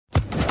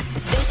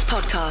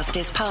podcast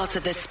is part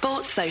of the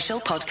Sports Social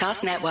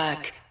Podcast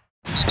Network.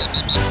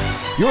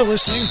 You're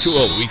listening to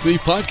a weekly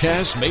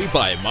podcast made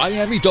by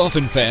Miami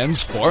Dolphin fans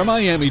for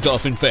Miami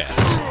Dolphin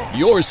fans.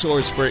 Your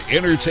source for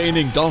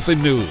entertaining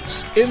Dolphin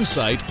news,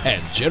 insight,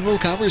 and general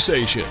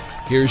conversation.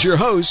 Here's your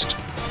host,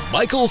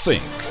 Michael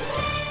Fink.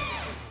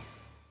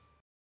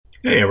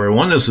 Hey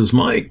everyone, this is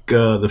Mike.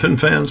 The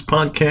Finfans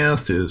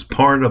podcast is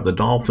part of the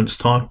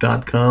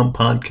DolphinsTalk.com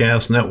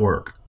podcast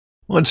network.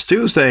 Well, it's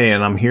Tuesday,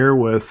 and I'm here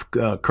with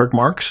Kirk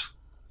Marks.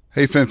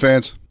 Hey,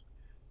 Finfans.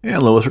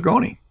 And Louis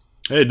Rigoni.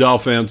 Hey,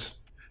 Dolphins.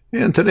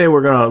 And today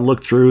we're going to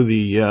look through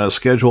the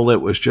schedule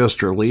that was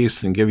just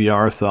released and give you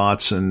our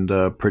thoughts and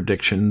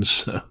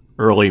predictions,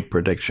 early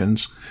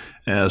predictions,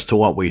 as to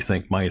what we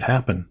think might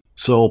happen.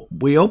 So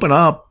we open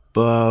up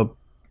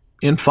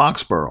in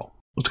Foxborough.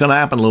 What's going to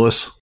happen,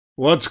 Louis?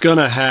 What's going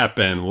to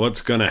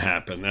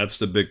happen? That's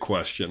the big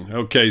question.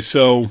 Okay,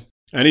 so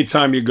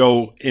anytime you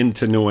go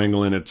into New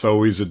England, it's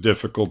always a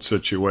difficult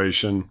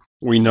situation.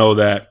 We know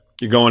that.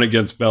 You're going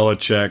against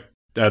Belichick.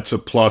 That's a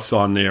plus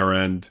on their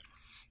end.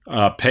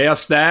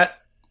 Past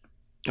that,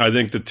 I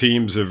think the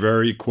teams are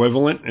very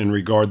equivalent in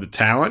regard to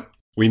talent.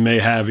 We may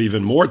have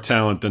even more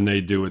talent than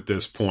they do at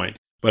this point.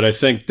 But I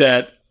think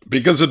that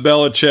because of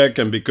Belichick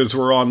and because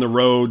we're on the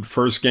road,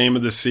 first game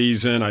of the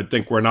season, I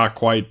think we're not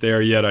quite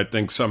there yet. I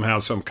think somehow,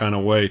 some kind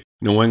of way,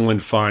 New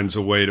England finds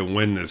a way to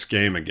win this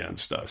game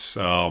against us.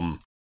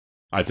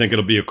 I think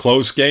it'll be a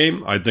close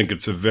game. I think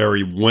it's a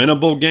very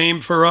winnable game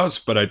for us,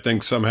 but I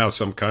think somehow,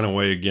 some kind of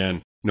way,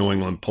 again, New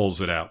England pulls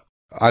it out.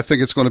 I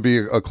think it's going to be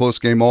a close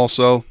game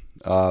also.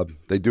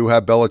 They do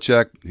have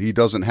Belichick. He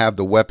doesn't have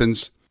the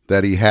weapons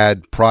that he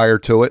had prior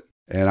to it.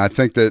 And I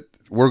think that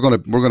we're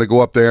going to go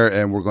up there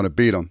and we're going to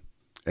beat them.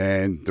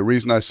 And the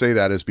reason I say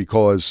that is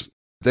because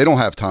they don't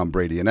have Tom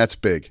Brady, and that's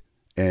big.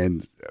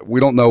 And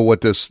we don't know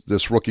what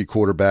this rookie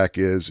quarterback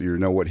is, you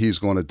know, what he's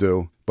going to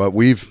do. But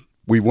we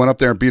went up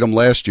there and beat them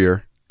last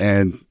year,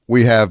 and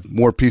we have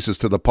more pieces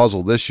to the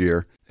puzzle this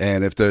year.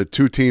 And if the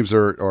two teams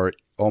are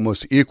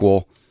almost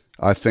equal,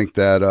 I think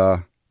that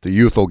the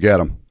youth will get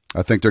them.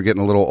 I think they're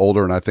getting a little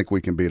older, and I think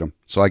we can beat them.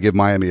 So I give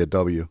Miami a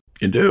W.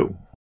 You do?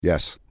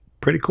 Yes.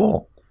 Pretty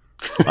cool.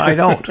 I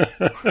don't.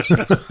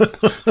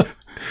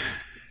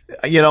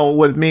 You know,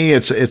 with me,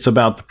 it's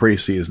about the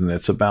preseason.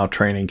 It's about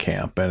training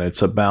camp, and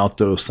it's about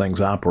those things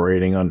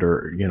operating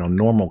under, you know,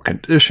 normal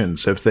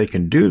conditions. If they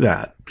can do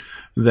that,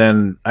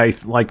 then I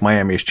like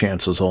Miami's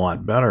chances a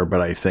lot better. But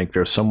I think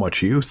there's so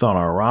much youth on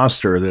our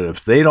roster that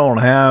if they don't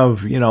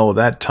have, you know,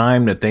 that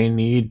time that they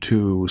need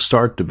to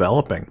start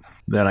developing,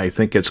 then I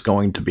think it's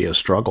going to be a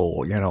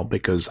struggle, you know,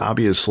 because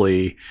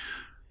obviously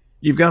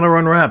you've got to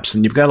run reps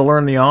and you've got to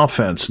learn the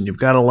offense and you've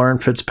got to learn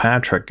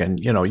Fitzpatrick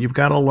and, you know, you've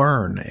got to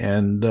learn.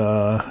 And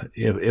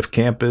if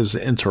camp is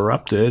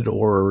interrupted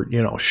or,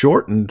 you know,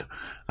 shortened,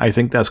 I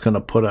think that's going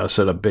to put us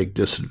at a big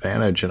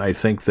disadvantage. And I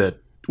think that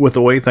with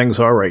the way things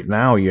are right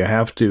now, you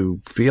have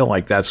to feel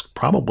like that's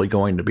probably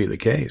going to be the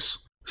case.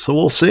 So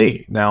we'll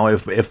see. Now,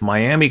 if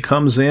Miami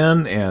comes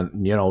in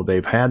and, you know,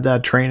 they've had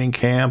that training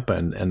camp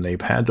and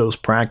they've had those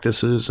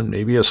practices and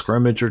maybe a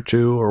scrimmage or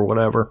two or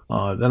whatever,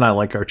 then I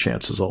like our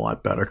chances a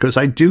lot better because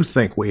I do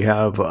think we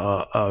have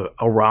a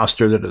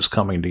roster that is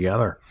coming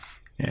together.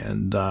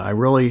 And I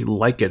really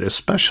like it,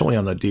 especially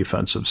on the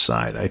defensive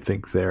side. I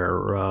think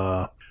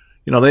they're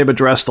you know, they've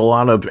addressed a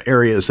lot of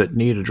areas that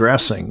need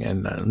addressing,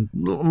 and I'm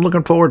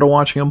looking forward to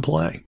watching them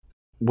play.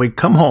 We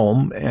come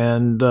home,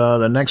 and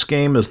the next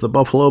game is the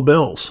Buffalo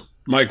Bills.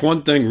 Mike,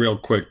 one thing real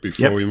quick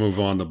before we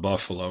move on to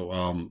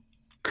Buffalo.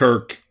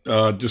 Kirk,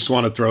 just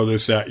want to throw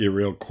this at you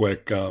real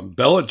quick.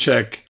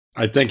 Belichick,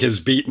 I think, has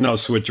beaten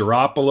us with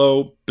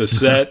Garoppolo,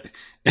 Bissett,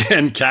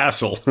 and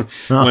Castle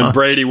when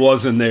Brady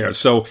wasn't there.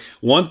 So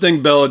one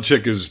thing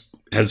Belichick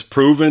has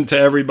proven to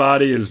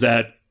everybody is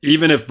that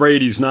even if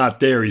Brady's not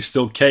there, he's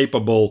still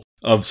capable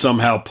of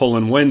somehow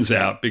pulling wins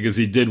out because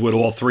he did with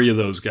all three of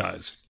those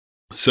guys.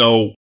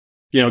 So,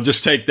 you know,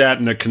 just take that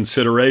into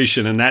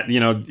consideration. And that, you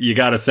know, you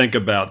got to think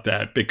about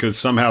that because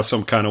somehow,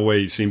 some kind of way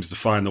he seems to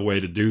find the way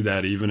to do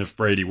that, even if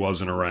Brady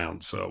wasn't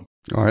around. So,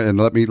 all right. And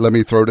let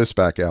me throw this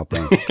back out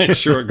then.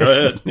 Sure. Go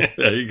ahead.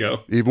 There you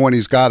go. Even when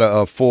he's got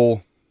a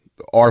full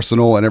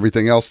arsenal and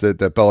everything else that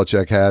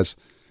Belichick has,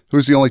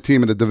 who's the only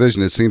team in the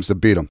division that seems to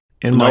beat him?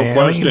 In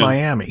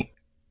Miami.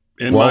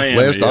 In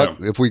Miami,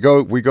 if we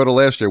go to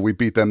last year, we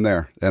beat them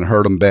there and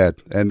hurt them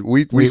bad, and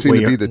we seem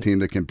to be the team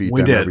that can beat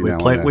them. Every now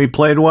and then. We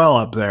played well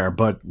up there,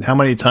 but how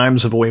many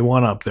times have we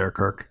won up there,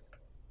 Kirk?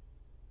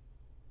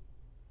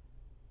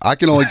 I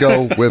can only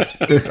go with.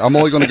 I'm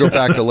only going to go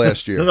back to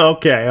last year.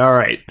 Okay, all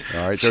right.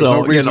 There's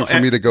no reason for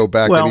me to go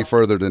back any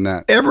further than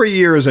that. Every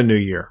year is a new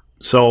year,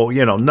 so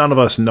you know none of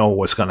us know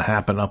what's going to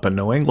happen up in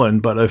New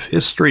England. But if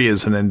history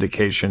is an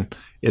indication,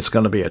 it's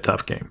going to be a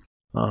tough game.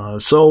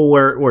 So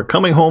we're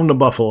coming home to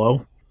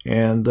Buffalo,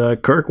 and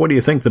Kirk, what do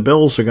you think the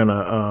Bills are going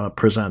to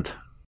present?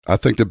 I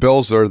think the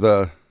Bills are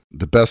the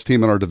best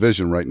team in our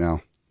division right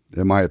now,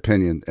 in my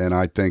opinion, and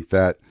I think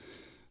that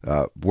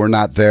we're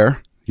not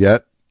there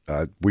yet.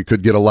 We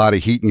could get a lot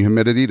of heat and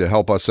humidity to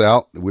help us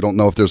out. We don't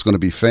know if there's going to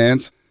be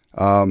fans.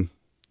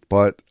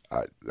 But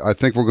I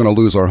think we're going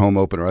to lose our home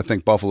opener. I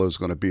think Buffalo's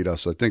going to beat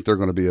us. I think they're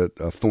going to be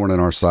a thorn in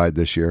our side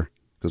this year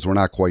because we're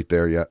not quite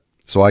there yet.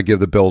 So I give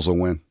the Bills a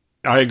win.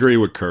 I agree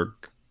with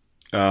Kirk.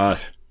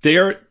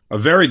 They're a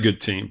very good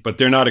team, but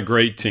they're not a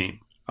great team.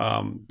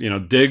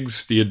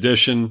 Diggs, the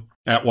addition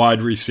at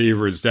wide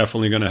receiver, is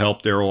definitely going to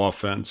help their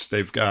offense.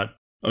 They've got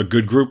a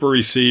good group of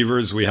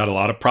receivers. We had a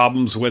lot of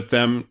problems with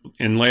them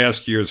in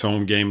last year's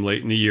home game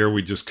late in the year.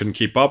 We just couldn't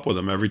keep up with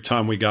them. Every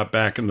time we got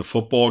back in the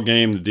football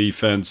game, the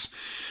defense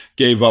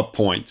gave up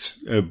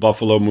points.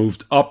 Buffalo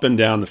moved up and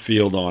down the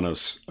field on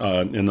us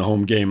in the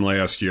home game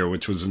last year,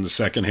 which was in the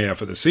second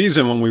half of the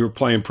season when we were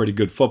playing pretty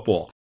good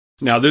football.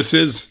 Now, this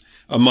is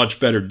a much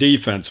better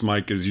defense,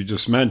 Mike, as you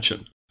just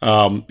mentioned.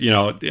 On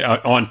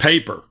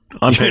paper.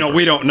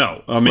 We don't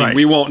know. Right.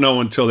 We won't know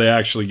until they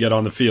actually get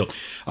on the field.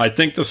 I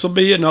think this will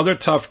be another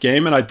tough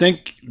game, and I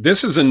think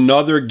this is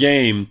another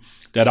game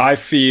that I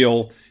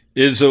feel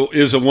is a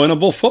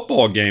winnable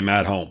football game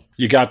at home.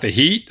 You got the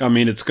heat.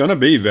 It's going to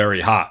be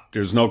very hot.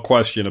 There's no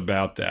question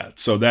about that.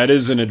 So that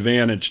is an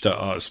advantage to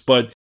us.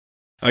 But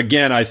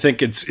again, I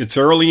think it's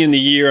early in the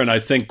year, and I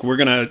think we're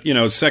going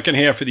to, second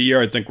half of the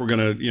year, I think we're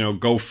going to,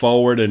 go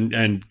forward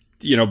and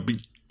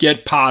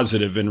get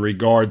positive in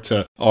regard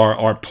to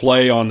our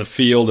play on the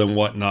field and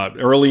whatnot.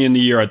 Early in the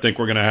year, I think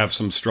we're going to have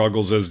some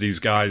struggles as these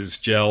guys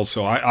gel.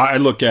 So I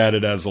look at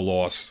it as a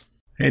loss.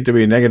 Hate to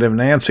be negative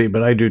Nancy,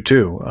 but I do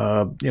too.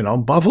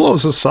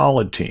 Buffalo's a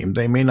solid team.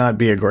 They may not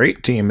be a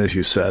great team, as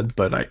you said,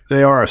 but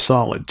they are a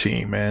solid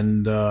team.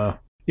 And,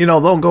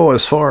 they'll go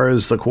as far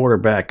as the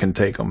quarterback can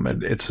take them.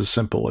 It's as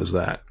simple as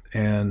that.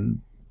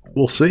 And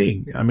we'll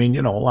see. A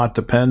lot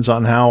depends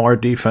on how our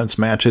defense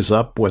matches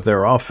up with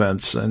their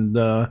offense. And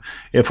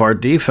if our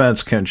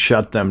defense can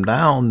shut them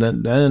down,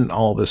 then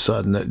all of a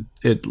sudden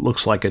it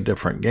looks like a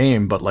different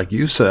game. But like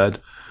you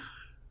said,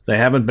 they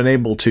haven't been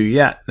able to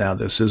yet. Now,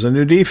 this is a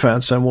new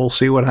defense, and we'll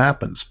see what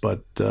happens.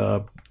 But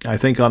I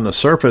think on the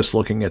surface,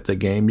 looking at the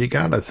game, you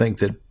got to think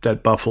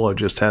that Buffalo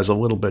just has a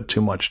little bit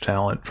too much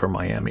talent for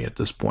Miami at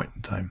this point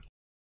in time.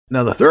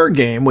 Now, the third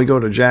game, we go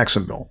to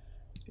Jacksonville.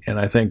 And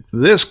I think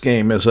this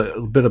game is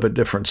a bit of a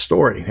different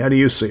story. How do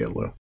you see it,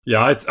 Lou?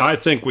 Yeah, I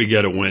think we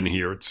get a win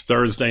here. It's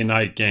Thursday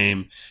night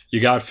game. You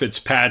got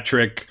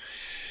Fitzpatrick,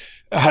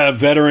 a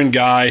veteran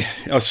guy,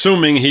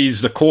 assuming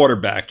he's the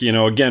quarterback.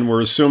 Again, we're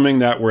assuming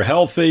that we're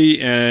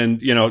healthy.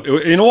 And,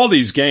 in all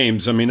these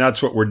games,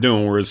 that's what we're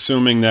doing. We're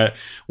assuming that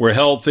we're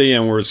healthy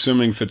and we're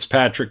assuming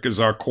Fitzpatrick is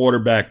our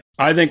quarterback.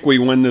 I think we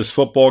win this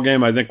football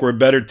game. I think we're a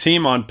better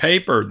team on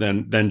paper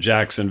than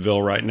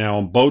Jacksonville right now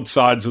on both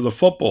sides of the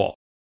football.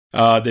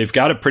 They've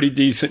got a pretty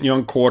decent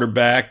young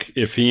quarterback,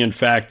 if he in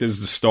fact is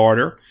the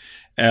starter,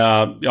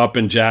 up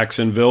in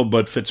Jacksonville.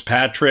 But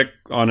Fitzpatrick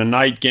on a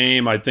night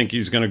game, I think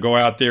he's going to go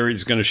out there.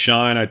 He's going to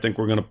shine. I think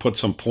we're going to put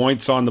some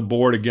points on the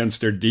board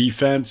against their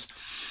defense.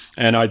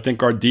 And I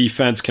think our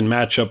defense can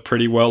match up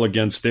pretty well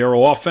against their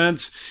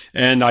offense.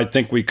 And I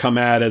think we come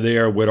out of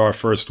there with our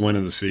first win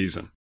of the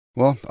season.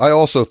 Well, I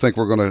also think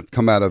we're going to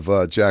come out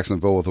of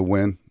Jacksonville with a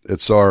win.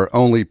 It's our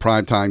only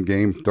primetime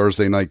game,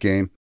 Thursday night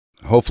game.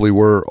 Hopefully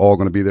we're all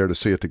going to be there to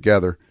see it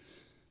together.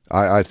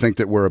 I think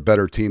that we're a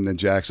better team than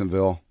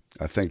Jacksonville.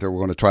 I think that we're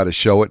going to try to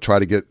show it, try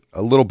to get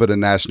a little bit of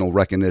national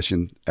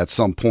recognition at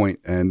some point,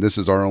 and this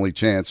is our only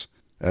chance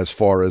as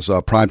far as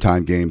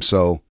primetime games.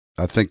 So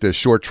I think the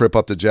short trip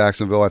up to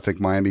Jacksonville, I think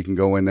Miami can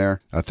go in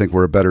there. I think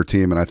we're a better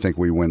team, and I think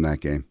we win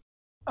that game.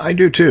 I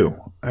do too.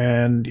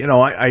 And,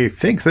 I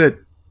think that,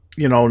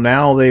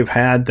 now they've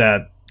had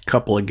that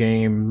couple of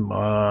game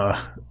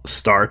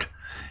start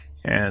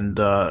and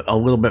a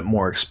little bit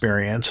more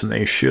experience, and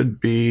they should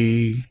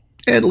be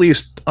at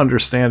least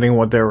understanding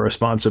what their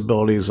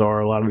responsibilities are.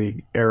 A lot of the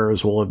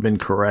errors will have been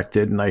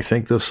corrected, and I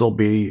think this will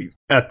be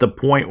at the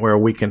point where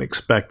we can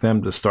expect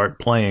them to start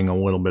playing a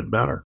little bit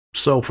better.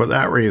 So for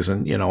that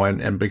reason,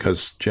 and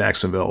because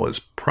Jacksonville is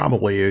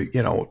probably,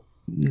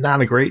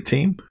 not a great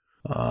team,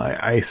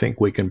 I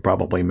think we can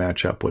probably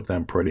match up with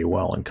them pretty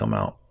well and come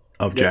out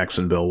of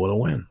Jacksonville with a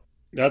win.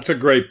 That's a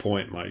great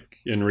point, Mike,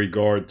 in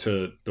regard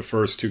to the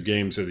first two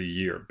games of the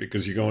year,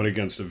 because you're going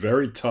against a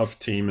very tough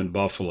team in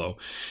Buffalo,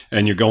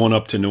 and you're going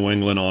up to New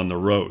England on the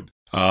road.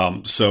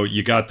 So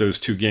you got those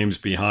two games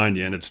behind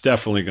you, and it's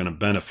definitely going to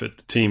benefit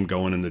the team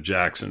going into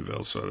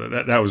Jacksonville. So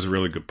that was a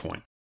really good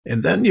point.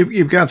 And then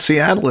you've got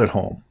Seattle at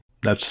home.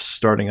 That's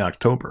starting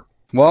October.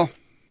 Well,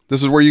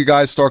 this is where you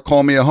guys start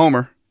calling me a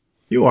homer.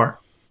 You are.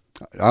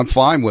 I'm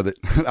fine with it.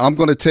 I'm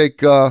going to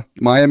take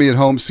Miami at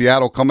home,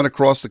 Seattle coming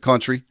across the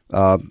country.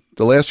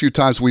 The last few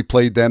times we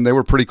played them, they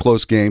were pretty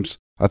close games.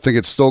 I think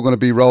it's still going to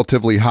be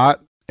relatively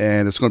hot,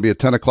 and it's going to be a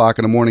 10 o'clock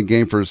in the morning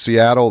game for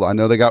Seattle. I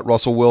know they got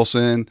Russell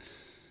Wilson,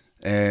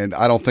 and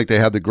I don't think they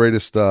have the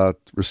greatest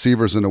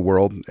receivers in the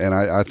world. And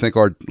I think,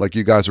 like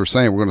you guys were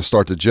saying, we're going to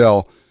start to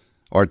gel.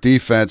 Our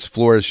defense,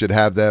 Flores should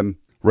have them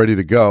ready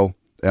to go,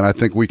 and I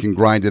think we can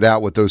grind it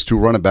out with those two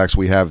running backs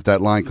we have if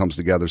that line comes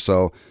together.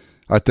 So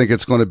I think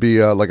it's going to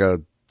be like a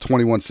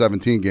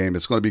 21-17 game.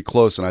 It's going to be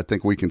close, and I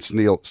think we can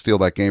steal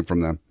that game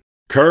from them.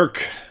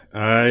 Kirk,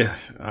 I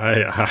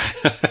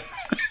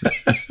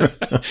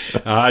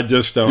I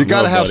just don't. You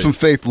got to have some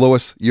faith,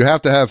 Lewis. You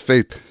have to have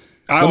faith.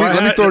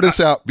 Let me throw this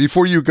out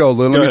before you go.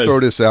 Let me throw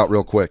this out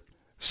real quick.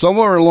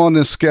 Somewhere along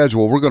this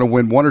schedule, we're going to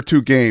win 1 or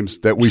 2 games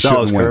that we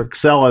shouldn't win. Kirk.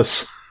 Sell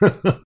us.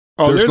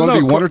 There's going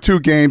to be 1 or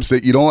 2 games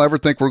that you don't ever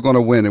think we're going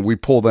to win, and we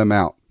pull them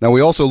out. Now, we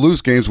also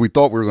lose games we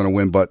thought we were going to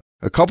win, but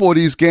a couple of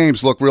these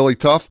games look really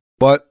tough.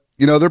 But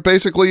they're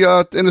basically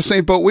in the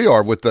same boat we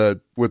are with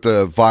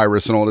the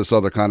virus and all this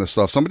other kind of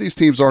stuff. Some of these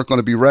teams aren't going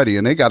to be ready,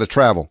 and they got to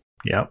travel.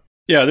 Yep.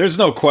 Yeah, there's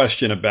no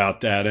question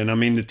about that. And I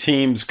mean, the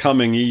teams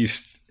coming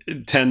east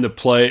tend to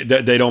play,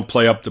 they don't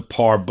play up to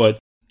par. But,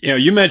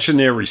 you mentioned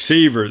their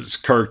receivers,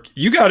 Kirk.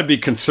 You got to be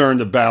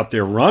concerned about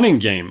their running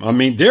game. I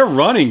mean, their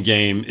running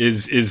game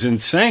is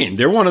insane.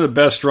 They're one of the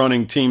best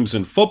running teams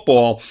in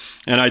football,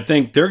 and I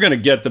think they're going to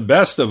get the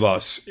best of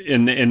us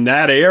in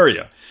that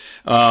area.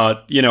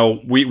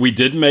 We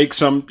did make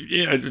some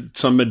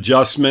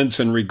adjustments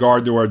in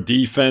regard to our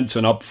defense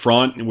and up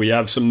front. We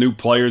have some new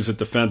players at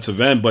defensive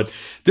end, but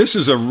this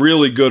is a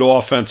really good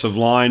offensive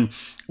line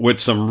with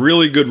some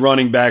really good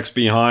running backs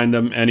behind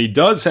them. And he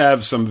does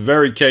have some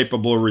very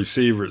capable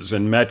receivers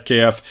in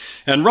Metcalf.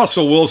 And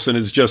Russell Wilson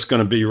is just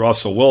going to be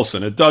Russell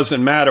Wilson. It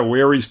doesn't matter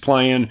where he's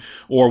playing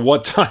or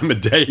what time of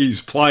day he's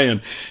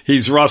playing.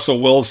 He's Russell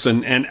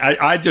Wilson. And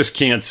I just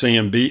can't see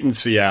him beating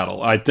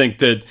Seattle. I think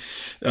that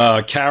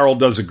Carroll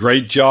does a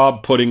great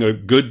job putting a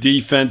good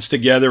defense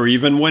together.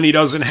 Even when he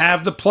doesn't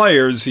have the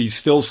players, he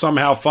still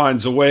somehow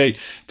finds a way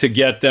to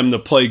get them to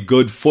play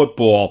good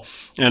football.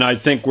 And I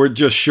think we're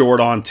just short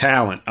on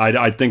talent.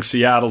 I think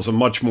Seattle's a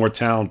much more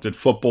talented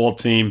football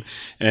team.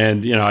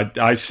 And,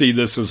 I see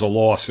this as a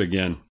loss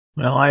again.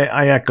 Well,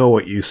 I echo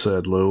what you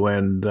said, Lou.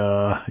 And,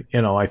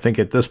 I think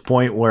at this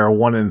point we're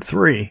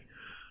 1-3.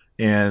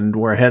 And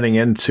we're heading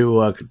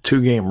into a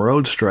 2-game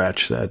road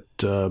stretch that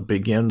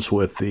begins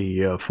with the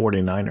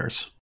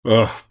 49ers.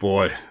 Oh,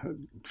 boy.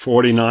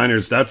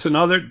 49ers. That's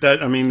another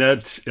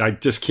I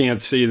just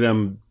can't see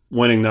them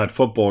winning that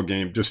football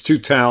game. Just too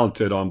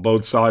talented on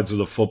both sides of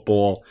the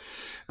football.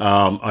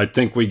 I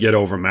think we get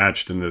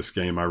overmatched in this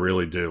game. I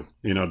really do.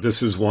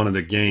 This is one of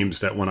the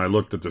games that when I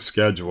looked at the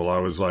schedule, I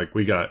was like,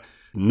 we got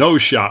no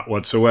shot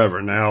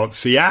whatsoever. Now,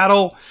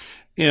 Seattle,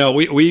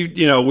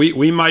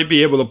 we might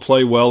be able to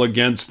play well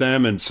against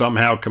them and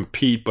somehow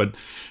compete, but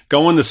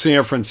going to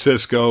San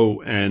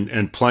Francisco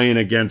and playing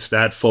against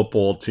that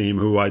football team,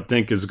 who I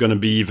think is going to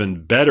be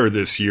even better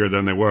this year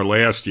than they were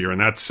last year,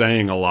 and that's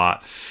saying a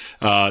lot.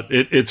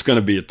 It's going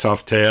to be a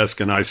tough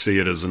task, and I see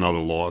it as another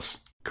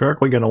loss.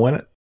 Kirk, we going to win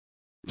it?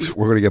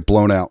 We're going to get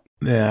blown out.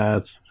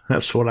 Yeah,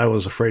 that's what I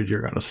was afraid you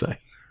were going to say.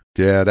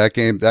 Yeah, that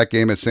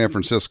game at San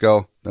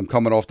Francisco, them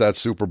coming off that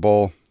Super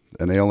Bowl,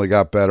 and they only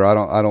got better.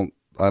 I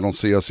don't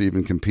see us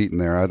even competing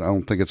there. I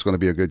don't think it's going to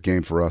be a good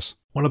game for us.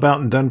 What about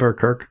in Denver,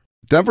 Kirk?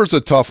 Denver's a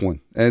tough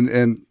one,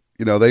 and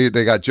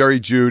they got Jerry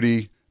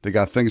Jeudy. They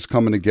got things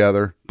coming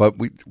together, but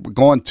we're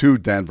going to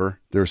Denver.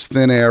 There's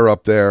thin air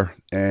up there,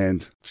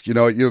 and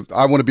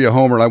I want to be a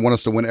homer, and I want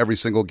us to win every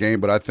single game,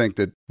 but I think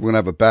that we're going to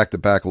have a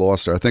back-to-back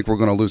loss there. I think we're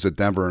going to lose at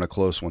Denver in a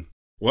close one.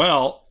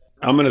 Well,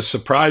 I'm going to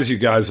surprise you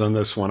guys on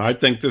this one. I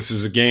think this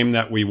is a game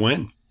that we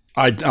win.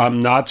 I'm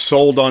not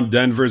sold on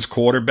Denver's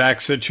quarterback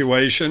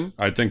situation.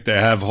 I think they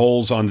have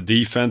holes on the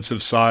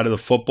defensive side of the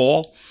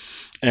football.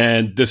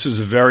 And this is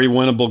a very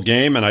winnable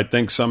game. And I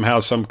think somehow,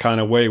 some kind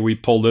of way, we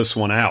pull this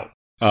one out.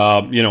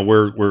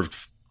 We're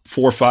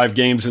 4 or 5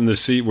 games in the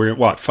season.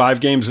 We're 5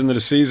 games into the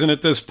season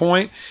at this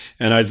point?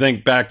 And I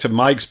think back to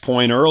Mike's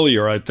point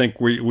earlier, I think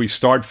we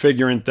start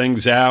figuring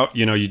things out.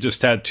 You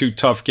just had 2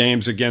 tough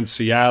games against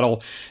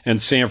Seattle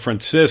and San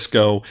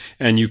Francisco,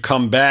 and you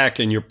come back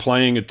and you're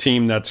playing a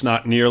team that's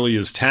not nearly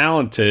as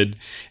talented.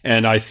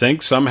 And I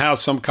think somehow,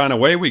 some kind of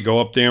way, we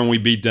go up there and we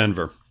beat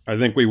Denver. I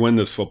think we win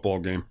this football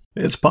game.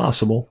 It's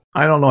possible.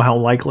 I don't know how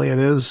likely it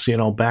is,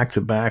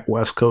 back-to-back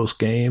West Coast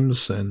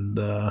games, and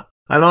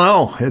I don't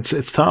know.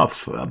 It's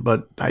tough,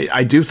 but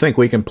I do think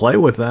we can play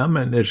with them,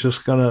 and it's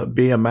just going to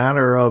be a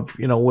matter of,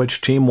 which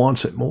team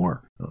wants it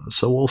more.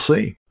 So we'll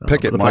see.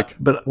 Pick it, Mike.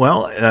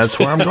 That's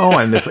where I'm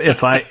going.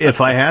 if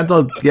I had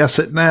to guess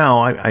it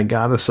now, I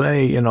got to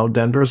say,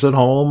 Denver's at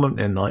home,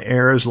 and the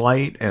air is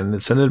light, and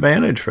it's an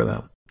advantage for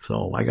them.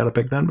 So I got to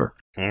pick Denver.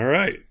 All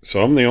right.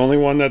 So I'm the only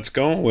one that's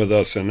going with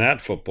us in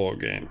that football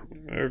game.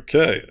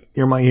 Okay.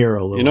 You're my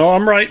hero, Lewis.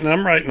 I'm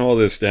writing all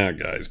this down,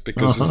 guys,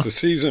 because as the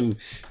season,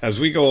 as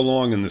we go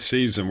along in the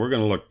season, we're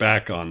going to look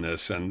back on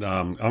this, and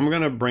I'm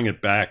going to bring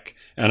it back.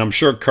 And I'm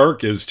sure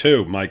Kirk is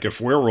too, Mike,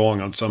 if we're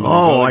wrong on some of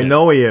these. Oh, I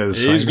know he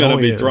is. He's going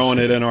to be throwing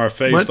it in our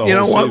face but the whole you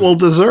know what? season. We'll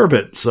deserve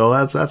it,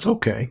 so that's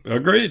okay.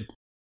 Agreed.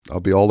 I'll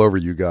be all over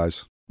you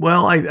guys.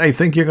 Well, I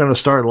think you're going to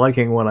start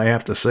liking what I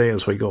have to say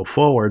as we go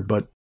forward,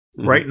 but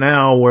right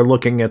now we're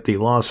looking at the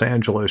Los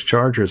Angeles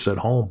Chargers at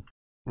home.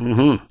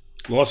 Mm-hmm.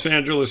 Los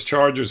Angeles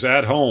Chargers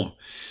at home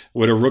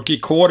with a rookie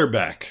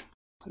quarterback.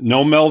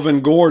 No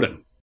Melvin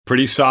Gordon.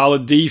 Pretty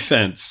solid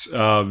defense.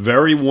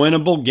 Very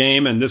winnable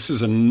game, and this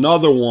is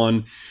another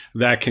one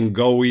that can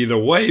go either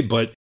way.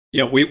 But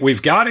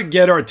we've got to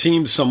get our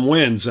team some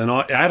wins, and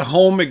at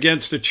home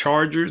against the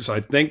Chargers, I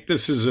think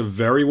this is a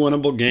very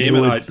winnable game.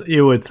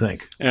 You would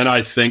think. And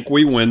I think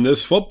we win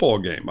this football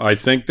game. I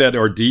think that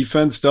our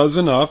defense does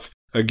enough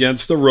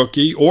against the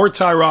rookie or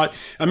Tyrod.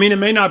 I mean, it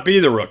may not be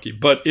the rookie,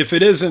 but if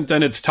it isn't,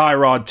 then it's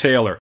Tyrod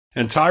Taylor.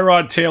 And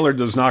Tyrod Taylor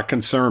does not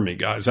concern me,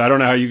 guys. I don't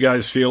know how you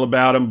guys feel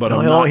about him, but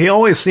he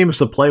always seems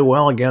to play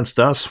well against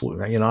us,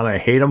 and I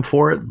hate him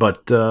for it,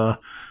 but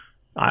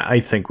I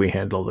think we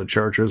handle the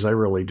Chargers. I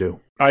really do.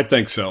 I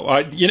think so.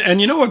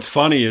 And you know what's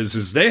funny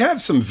is they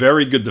have some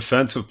very good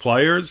defensive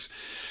players,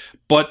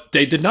 but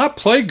they did not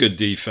play good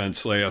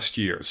defense last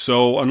year.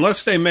 So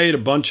unless they made a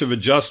bunch of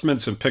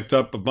adjustments and picked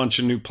up a bunch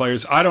of new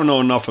players, I don't know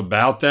enough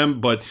about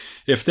them. But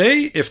if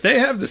they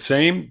have the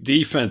same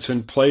defense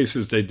in place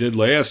as they did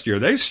last year,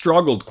 they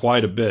struggled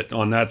quite a bit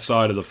on that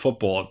side of the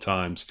football at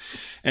times.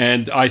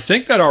 And I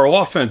think that our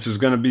offense is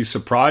going to be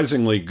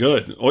surprisingly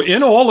good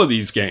in all of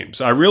these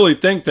games. I really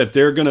think that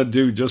they're going to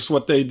do just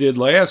what they did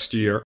last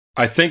year.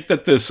 I think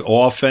that this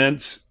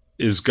offense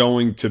is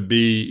going to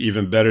be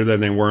even better than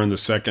they were in the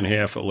second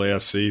half of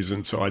last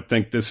season. So I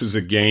think this is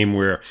a game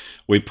where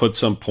we put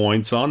some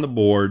points on the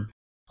board.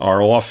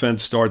 Our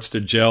offense starts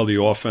to gel.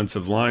 The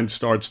offensive line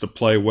starts to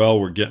play well.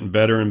 We're getting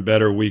better and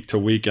better week to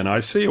week, and I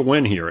see a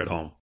win here at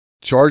home.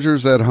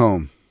 Chargers at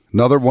home.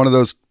 Another one of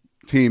those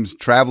teams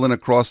traveling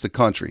across the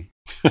country.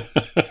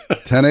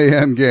 10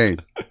 a.m. game.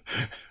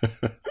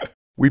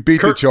 We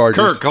beat the Chargers.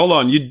 Kirk, hold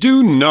on. You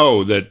do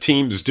know that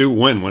teams do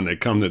win when they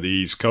come to the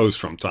East Coast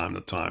from time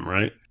to time,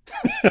 right?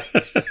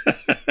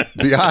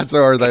 The odds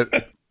are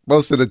that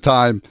most of the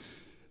time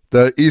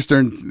the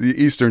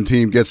Eastern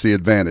team gets the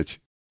advantage.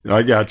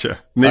 I got you.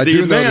 I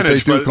do know that they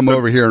do come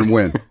over here and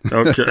win.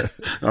 Okay.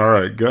 All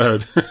right. Go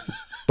ahead.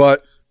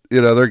 But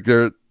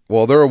they're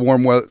a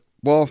warm weather.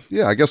 Well,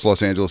 yeah, I guess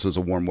Los Angeles is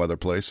a warm weather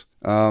place.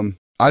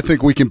 I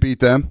think we can beat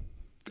them.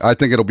 I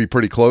think it'll be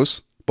pretty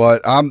close.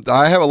 But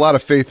I have a lot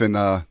of faith in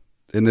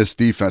this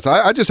defense.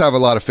 I just have a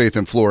lot of faith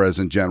in Flores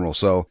in general.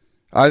 So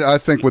I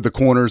think with the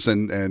corners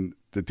and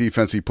the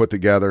defense he put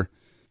together,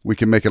 we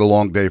can make it a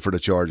long day for the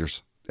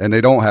Chargers. And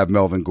they don't have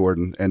Melvin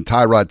Gordon, and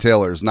Tyrod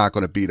Taylor is not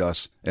going to beat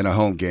us in a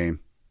home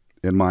game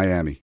in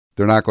Miami.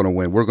 They're not going to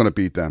win. We're going to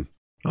beat them.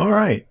 All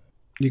right.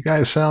 You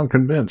guys sound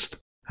convinced.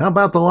 How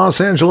about the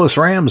Los Angeles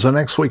Rams the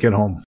next week at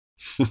home?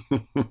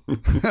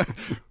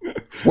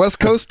 West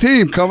Coast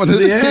team coming to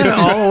the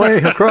all the way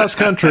across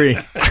country.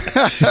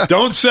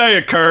 Don't say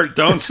it, Kurt.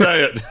 Don't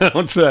say it.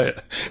 Don't say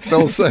it.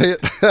 Don't say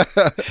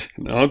it.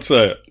 Don't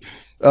say it.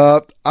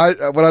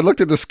 When I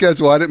looked at the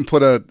schedule, I didn't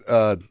put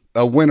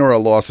a win or a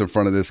loss in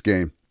front of this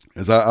game.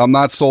 I'm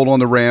not sold on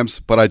the Rams,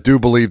 but I do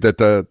believe that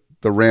the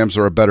Rams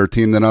are a better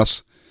team than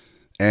us.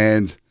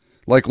 And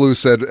like Lou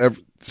said,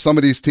 some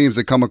of these teams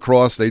that come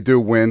across, they do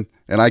win,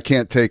 and I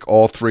can't take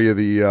all three of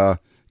the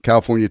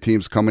California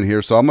teams coming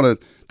here. So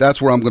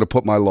that's where I'm going to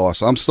put my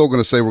loss. I'm still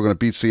going to say we're going to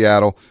beat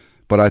Seattle,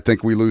 but I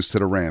think we lose to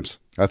the Rams.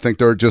 I think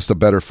they're just a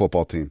better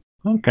football team.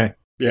 Okay.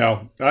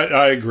 Yeah,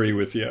 I agree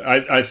with you.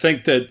 I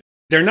think that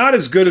they're not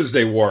as good as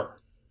they were.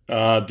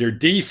 Their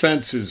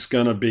defense is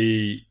going to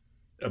be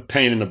a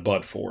pain in the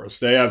butt for us.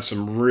 They have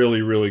some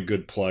really, really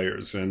good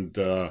players. And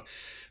the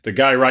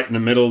guy right in the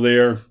middle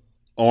there,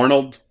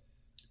 Arnold,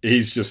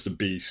 he's just a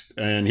beast.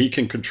 And he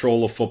can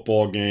control a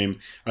football game.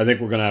 I think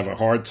we're going to have a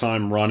hard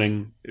time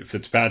running.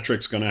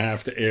 Fitzpatrick's going to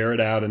have to air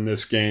it out in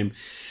this game.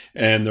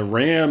 And the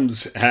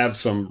Rams have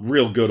some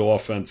real good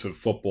offensive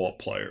football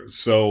players.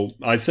 So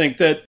I think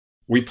that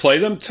we play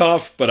them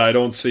tough, but I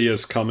don't see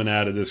us coming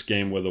out of this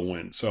game with a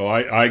win. So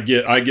I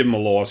give them a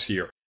loss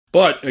here.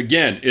 But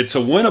again, it's a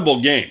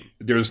winnable game.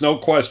 There's no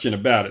question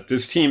about it.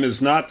 This team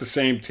is not the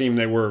same team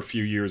they were a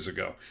few years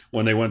ago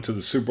when they went to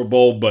the Super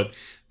Bowl, but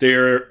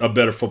they're a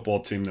better football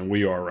team than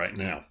we are right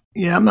now.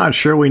 Yeah, I'm not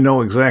sure we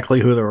know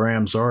exactly who the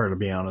Rams are, to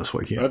be honest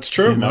with you. That's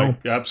true,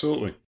 Mike.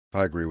 Absolutely.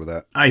 I agree with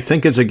that. I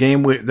think it's a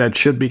game that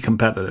should be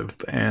competitive.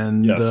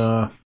 And,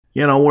 yes.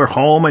 We're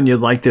home, and you'd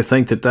like to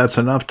think that that's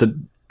enough to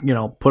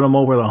put them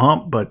over the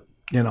hump, but,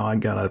 I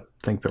got to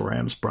think the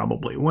Rams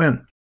probably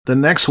win. The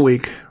next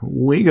week,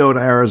 we go to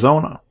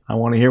Arizona. I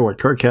want to hear what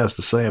Kirk has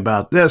to say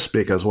about this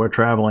because we're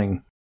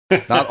traveling.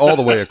 Not all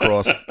the way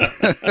across.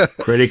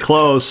 Pretty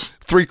close.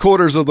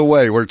 3/4 of the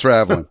way we're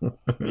traveling.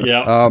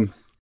 Yeah.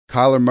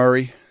 Kyler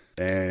Murray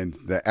and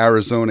the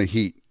Arizona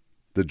Heat,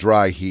 the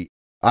dry heat.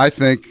 I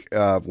think,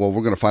 we're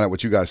going to find out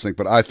what you guys think,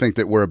 but I think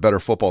that we're a better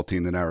football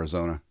team than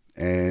Arizona.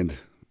 And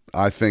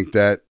I think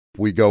that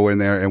we go in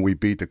there and we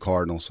beat the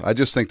Cardinals. I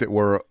just think that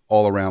we're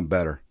all around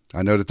better.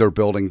 I know that they're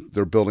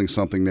building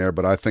something there,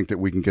 but I think that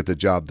we can get the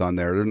job done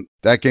there.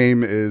 That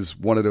game is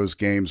one of those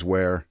games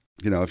where,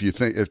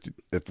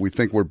 if we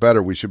think we're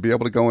better, we should be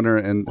able to go in there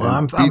and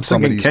beat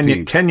some of these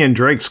teams. Kenyon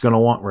Drake's going to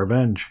want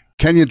revenge.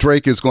 Kenyon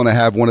Drake is going to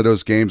have one of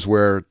those games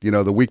where,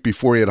 the week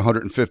before he had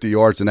 150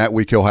 yards, and that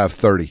week he'll have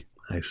 30.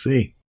 I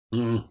see.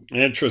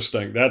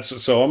 Interesting.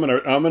 So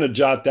I'm gonna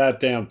jot that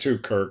down too,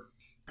 Kirk.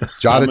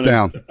 Jot it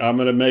down. I'm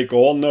going to make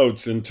all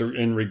notes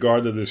in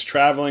regard to this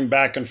traveling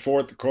back and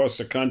forth across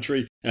the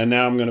country, and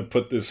now I'm going to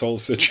put this whole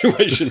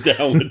situation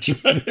down with you.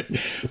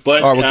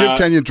 But all right, well,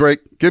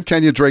 give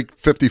Kenyon Drake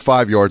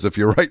 55 yards if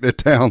you're writing it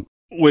down.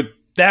 With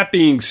that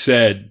being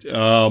said,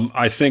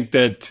 I think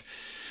that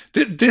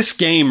this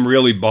game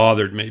really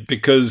bothered me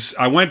because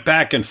I went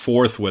back and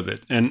forth with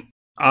it, and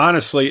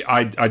honestly,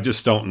 I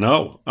just don't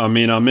know. I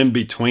mean, I'm in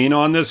between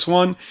on this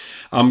one.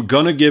 I'm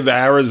going to give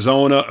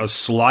Arizona a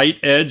slight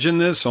edge in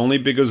this only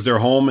because they're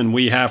home and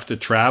we have to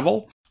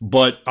travel.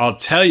 But I'll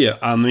tell you,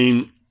 I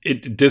mean,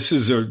 this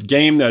is a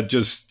game that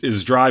just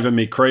is driving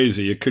me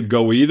crazy. It could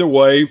go either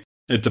way.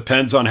 It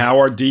depends on how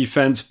our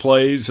defense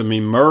plays. I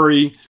mean,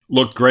 Murray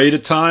looked great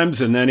at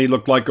times, and then he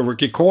looked like a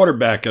rookie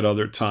quarterback at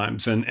other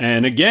times.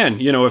 And again,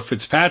 if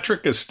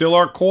Fitzpatrick is still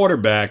our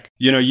quarterback,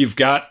 you've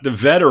got the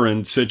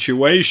veteran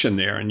situation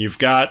there, and you've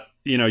got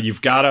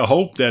to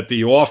hope that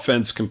the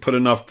offense can put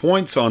enough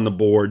points on the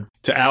board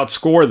to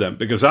outscore them,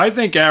 because I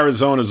think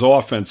Arizona's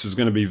offense is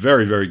going to be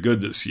very, very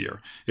good this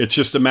year. It's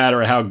just a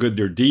matter of how good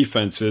their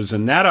defense is,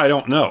 and that I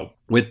don't know.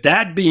 With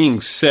that being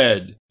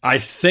said, I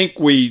think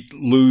we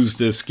lose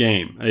this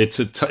game.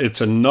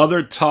 It's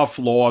another tough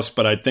loss,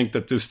 but I think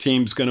that this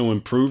team's going to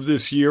improve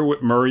this year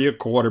with Murray at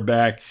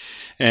quarterback,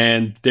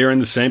 and they're in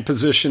the same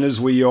position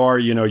as we are.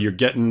 You're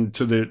getting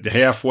to the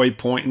halfway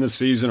point in the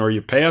season, or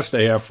you're past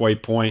the halfway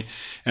point,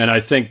 and I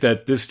think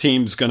that this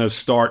team's going to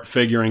start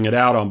figuring it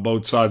out on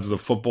both sides of the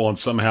football, and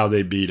somehow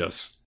they beat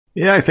us.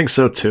 Yeah, I think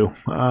so too.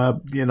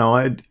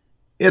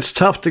 It's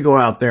tough to go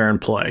out there and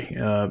play,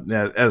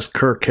 as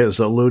Kirk has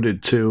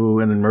alluded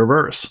to in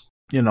reverse.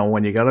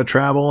 When you got to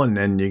travel and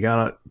then you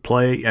got to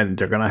play, and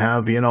they're going to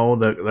have,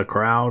 the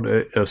crowd,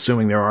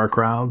 assuming there are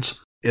crowds,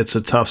 it's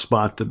a tough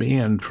spot to be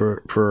in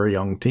for a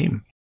young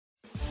team.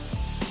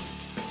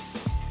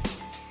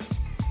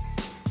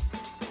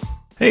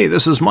 Hey,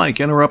 this is Mike,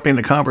 interrupting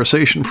the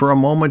conversation for a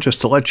moment just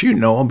to let you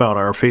know about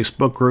our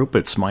Facebook group.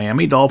 It's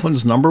Miami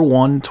Dolphins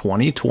 #1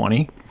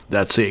 2020.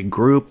 That's a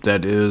group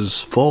that is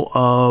full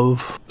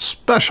of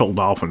special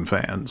Dolphin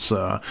fans,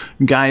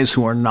 guys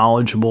who are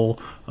knowledgeable,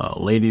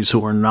 ladies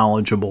who are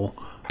knowledgeable,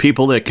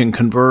 people that can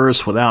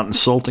converse without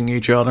insulting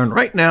each other. And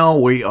right now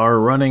we are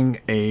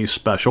running a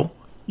special.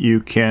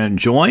 You can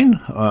join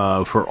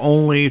for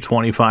only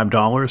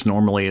 $25.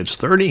 Normally it's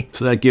 $30,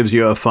 so that gives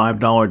you a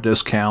 $5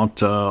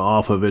 discount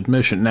off of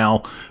admission.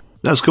 Now,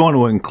 that's going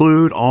to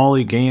include all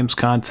the games,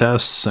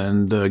 contests,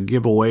 and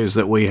giveaways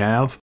that we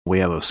have. We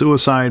have a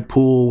suicide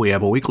pool, we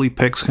have a weekly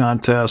picks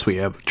contest, we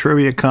have a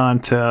trivia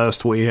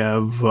contest, we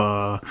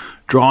have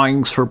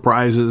drawings for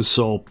prizes.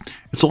 So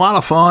it's a lot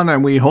of fun,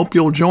 and we hope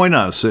you'll join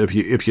us. If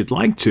you'd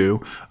like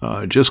to,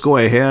 just go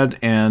ahead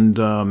and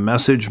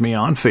message me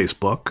on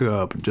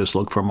Facebook. Just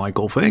look for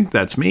Michael Fink.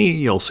 That's me.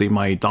 You'll see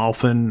my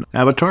dolphin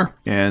avatar,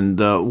 and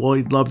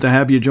we'd love to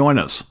have you join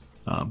us.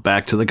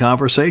 Back to the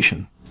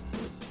conversation.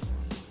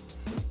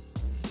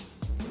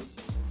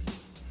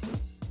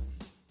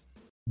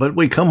 But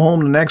we come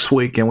home the next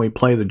week and we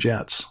play the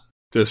Jets.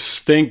 The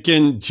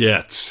stinking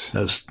Jets.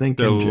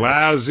 The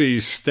lousy,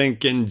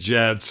 stinking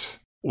Jets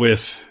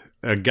with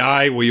a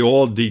guy we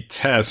all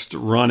detest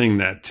running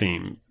that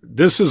team.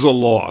 This is a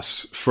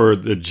loss for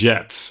the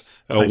Jets,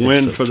 a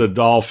win for the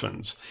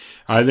Dolphins.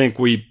 I think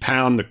we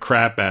pound the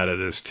crap out of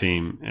this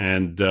team.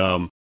 And,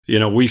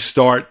 we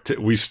start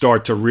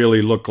to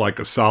really look like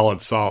a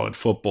solid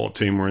football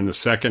team. We're in the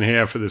second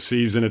half of the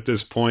season at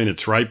this point.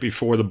 It's right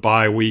before the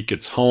bye week.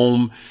 It's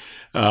home.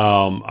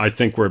 I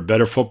think we're a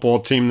better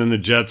football team than the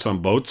Jets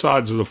on both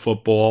sides of the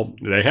football.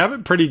 They have a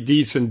pretty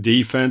decent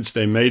defense.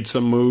 They made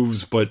some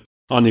moves, but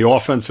on the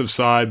offensive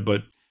side,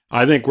 but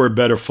I think we're a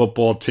better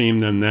football team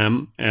than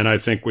them, and I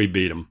think we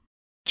beat them.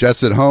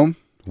 Jets at home,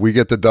 we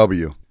get the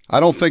W.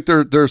 I don't think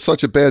they're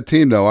such a bad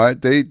team, though.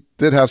 They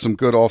did have some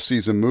good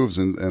offseason moves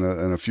and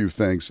a few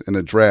things in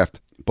the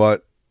draft,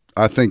 but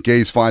I think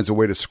Gase finds a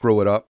way to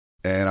screw it up,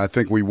 and I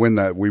think we win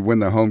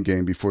the home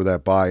game before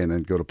that bye and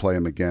then go to play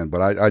them again.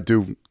 But I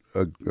do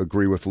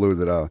agree with Lou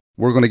that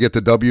we're going to get the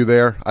W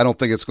there. I don't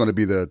think it's going to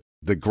be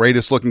the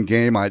greatest looking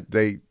game.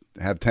 They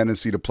have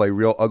tendency to play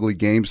real ugly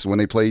games when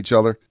they play each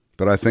other,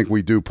 but I think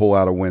we do pull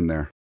out a win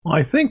there. Well,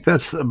 I think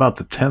that's about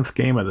the 10th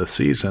game of the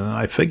season, and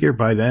I figure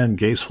by then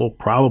Gase will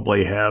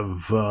probably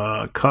have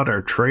cut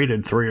or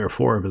traded 3 or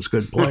 4 of his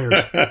good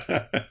players.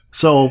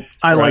 So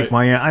I like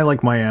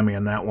Miami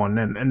in that one,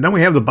 and then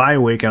we have the bye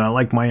week, and I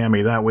like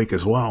Miami that week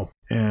as well.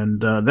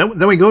 And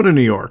then we go to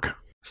New York.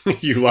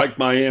 You like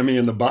Miami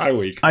in the bye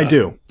week? Huh? I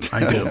do.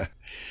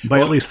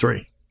 By at least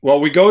 3. Well,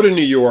 we go to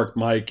New York,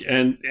 Mike,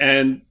 and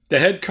the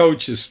head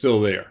coach is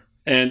still there.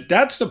 And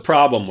that's the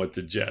problem with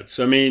the Jets.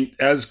 I mean,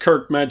 as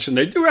Kirk mentioned,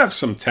 they do have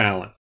some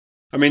talent.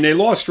 I mean, they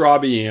lost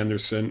Robbie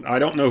Anderson. I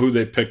don't know who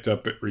they picked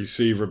up at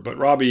receiver, but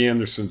Robbie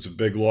Anderson's a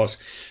big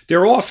loss.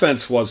 Their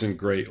offense wasn't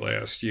great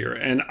last year,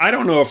 and I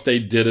don't know if they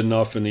did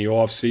enough in the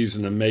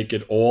offseason to make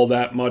it all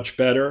that much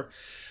better.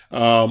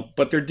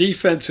 But their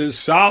defense is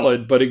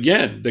solid. But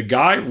again, the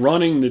guy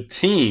running the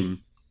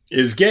team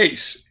is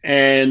Gase.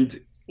 And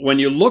when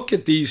you look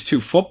at these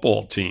two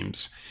football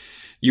teams,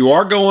 You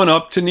are going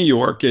up to New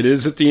York. It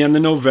is at the end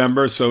of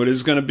November, so it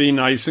is going to be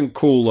nice and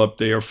cool up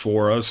there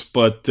for us.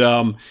 But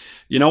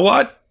you know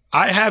what?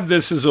 I have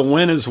this as a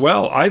win as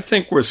well. I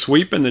think we're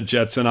sweeping the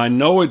Jets, and I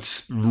know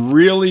it's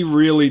really,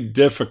 really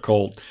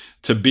difficult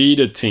to beat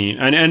a team.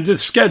 And the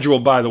schedule,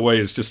 by the way,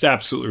 is just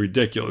absolutely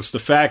ridiculous. The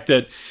fact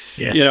that,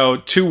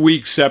 2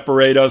 weeks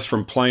separate us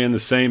from playing the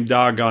same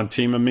doggone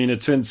team, I mean,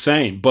 it's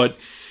insane. But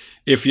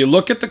if you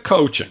look at the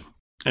coaching,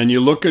 and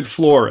you look at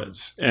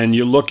Flores, and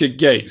you look at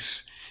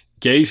Gase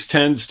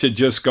tends to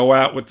just go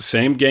out with the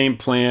same game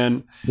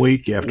plan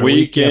week after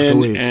week in after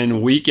week.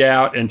 And week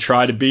out and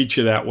try to beat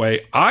you that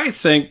way. I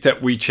think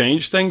that we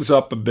change things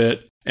up a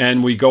bit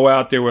and we go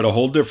out there with a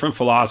whole different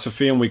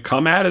philosophy and we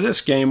come out of this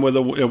game with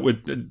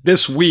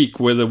this week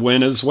with a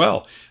win as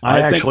well. I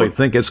actually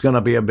think it's going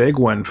to be a big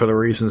win for the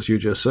reasons you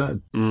just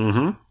said.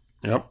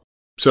 Mm-hmm. Yep.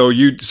 So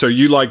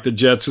you like the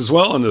Jets as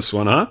well in this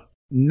one, huh?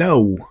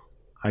 No.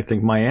 I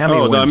think Miami.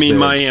 Big.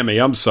 Miami.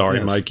 I'm sorry,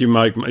 yes. Mike.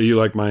 You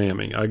like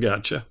Miami. I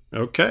gotcha.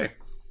 Okay.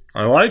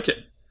 I like it.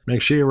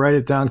 Make sure you write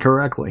it down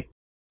correctly.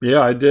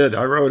 Yeah, I did.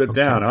 I wrote it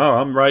down. Oh,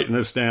 I'm writing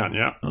this down.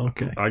 Yeah.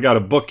 Okay. I got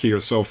a book here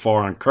so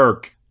far on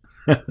Kirk.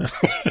 You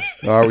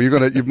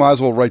might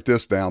as well write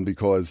this down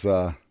because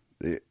I'm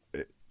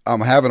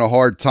having a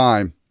hard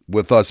time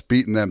with us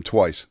beating them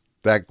twice.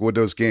 With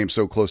those games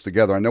so close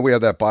together. I know we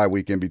have that bye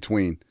week in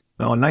between.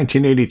 Well, in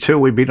 1982,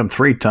 we beat them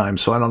 3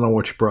 times, so I don't know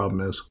what your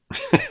problem is.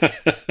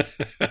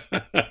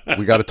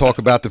 We got to talk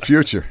about the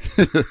future.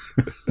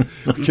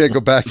 We can't go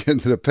back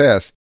into the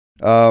past.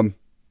 Well,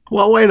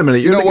 wait a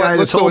minute. You're the guy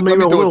that told me a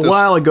little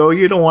while ago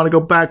you don't want to go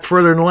back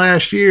further than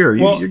last year.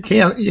 You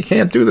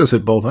can't do this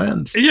at both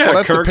ends. Yeah,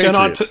 well, Kirk,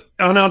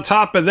 and on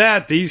top of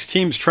that, these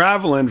teams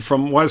traveling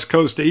from West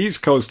Coast to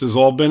East Coast has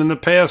all been in the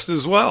past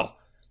as well.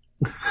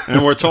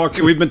 And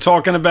we've been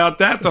talking about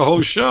that the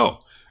whole show.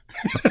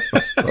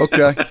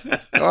 Okay.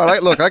 All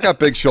right. Look, I got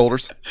big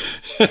shoulders.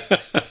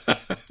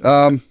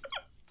 Yeah,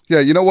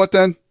 you know what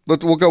then?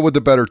 We'll go with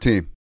the better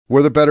team.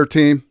 We're the better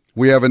team.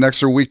 We have an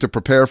extra week to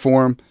prepare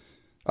for him.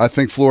 I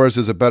think Flores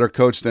is a better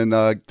coach than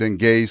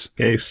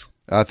Gase.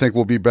 I think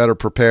we'll be better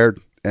prepared.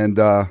 And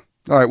all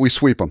right, we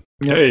sweep them.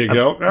 There you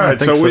go. All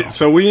right,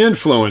 so we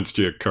influenced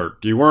you,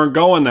 Kirk. You weren't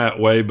going that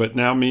way, but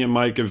now me and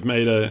Mike have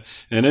made an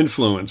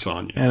influence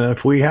on you. And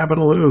if we happen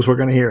to lose, we're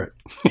going to hear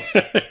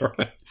it.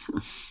 Right.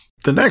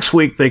 The next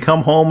week, they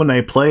come home and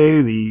they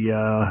play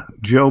the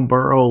Joe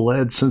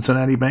Burrow-led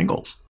Cincinnati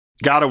Bengals.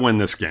 Got to win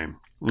this game.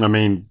 I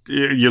mean,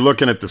 you're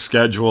looking at the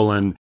schedule,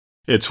 and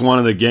it's one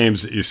of the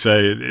games that you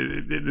say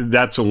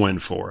that's a win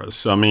for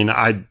us. I mean,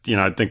 I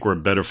think we're a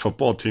better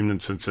football team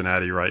than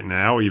Cincinnati right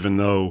now, even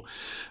though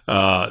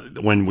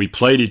when we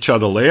played each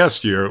other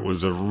last year, it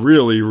was a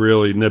really,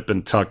 really nip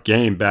and tuck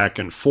game back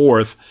and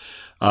forth.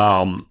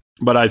 But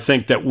I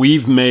think that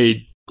we've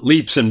made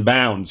leaps and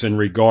bounds in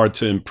regard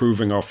to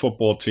improving our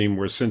football team,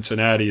 where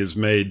Cincinnati has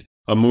made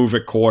a move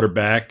at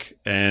quarterback.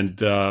 And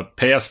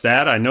past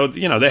that, I know,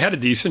 they had a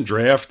decent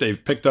draft.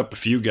 They've picked up a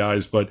few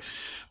guys, but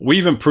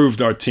we've improved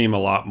our team a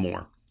lot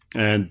more.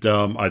 And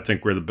I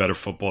think we're the better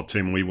football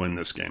team. We win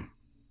this game.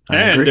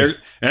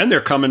 And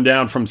they're coming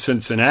down from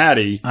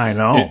Cincinnati. I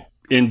know.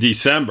 In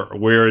December,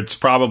 where it's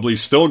probably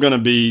still going to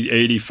be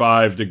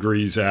 85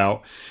 degrees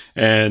out,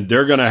 and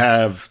they're going to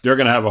have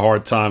a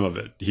hard time of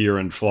it here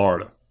in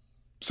Florida.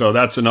 So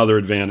that's another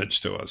advantage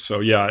to us. So,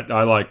 yeah,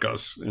 I like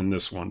us in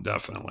this one,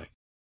 definitely.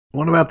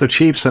 What about the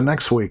Chiefs the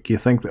next week? You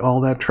think that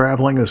all that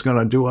traveling is going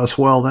to do us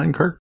well then,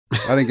 Kirk?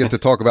 I didn't get to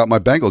talk about my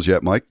Bengals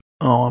yet, Mike.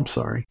 Oh, I'm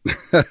sorry.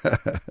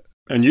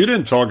 And you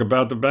didn't talk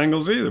about the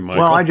Bengals either,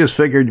 Michael. Well, I just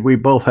figured we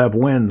both have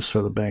wins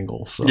for the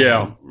Bengals. So.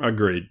 Yeah,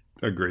 agreed.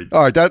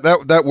 All right,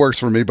 that works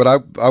for me, but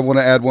I want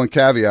to add one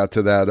caveat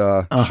to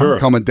that. Sure.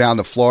 Coming down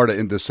to Florida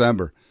in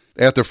December.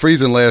 After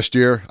freezing last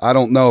year, I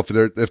don't know if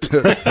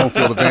the home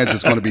field advantage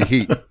is going to be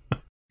heat.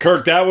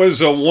 Kirk, that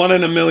was a 1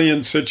 in a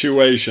million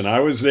situation. I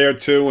was there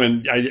too,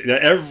 and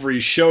every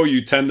show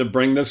you tend to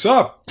bring this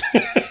up.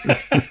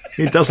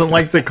 He doesn't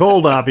like the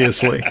cold,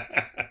 obviously.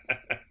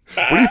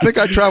 What do you think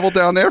I traveled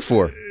down there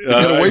for? To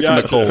get away from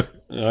the cold.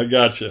 I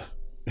gotcha.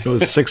 It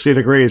was 60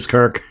 degrees,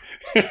 Kirk.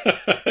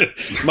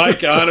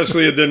 Mike,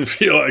 honestly, it didn't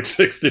feel like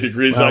 60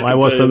 degrees. Well, I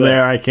wasn't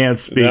there. I can't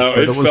speak, but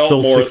it was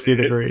still 60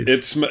 degrees.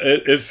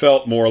 It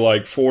felt more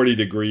like 40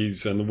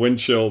 degrees, and the wind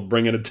chill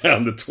bringing it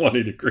down to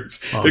 20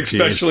 degrees,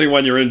 especially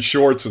when you're in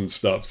shorts and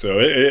stuff. So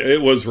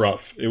it was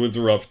rough. It was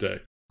a rough day.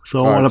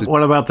 So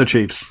what about the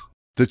Chiefs?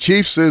 The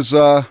Chiefs is,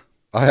 I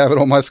have it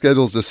on my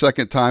schedule, is the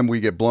second time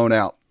we get blown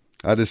out.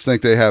 I just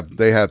think they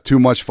have too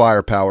much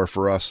firepower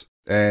for us,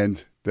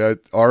 and that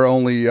our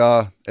only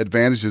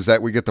advantage is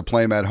that we get to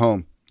play them at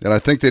home. And I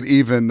think that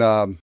even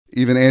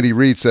Andy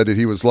Reid said that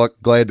he was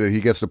glad that he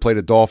gets to play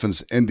the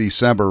Dolphins in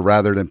December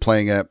rather than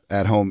playing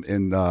at home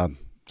in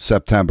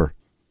September.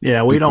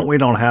 Yeah, we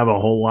don't have a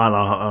whole lot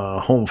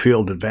of home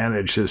field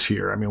advantage this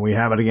year. I mean, we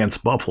have it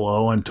against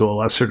Buffalo and to a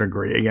lesser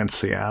degree against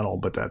Seattle,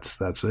 but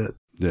that's it.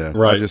 Yeah,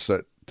 right.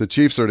 The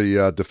Chiefs are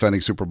the defending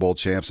Super Bowl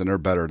champs, and they're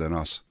better than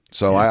us.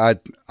 So yeah.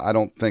 I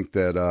don't think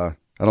that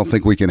I don't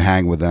think we can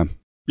hang with them.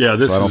 Yeah,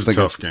 this is a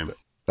tough game.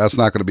 that's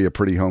not going to be a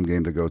pretty home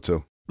game to go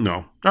to.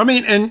 No. I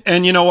mean,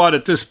 and you know what?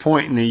 At this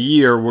point in the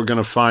year, we're going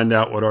to find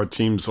out what our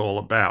team's all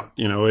about.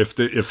 You know,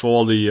 if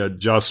all the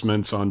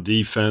adjustments on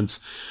defense,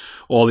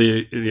 all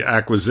the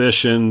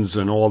acquisitions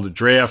and all the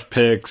draft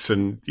picks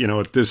and, you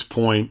know, at this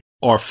point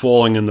are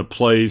falling into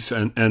place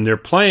and they're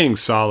playing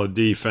solid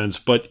defense.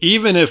 But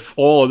even if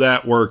all of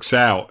that works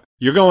out,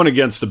 you're going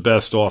against the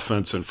best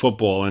offense in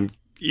football. And,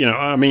 you know,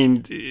 I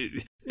mean,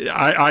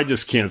 I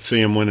just can't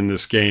see him winning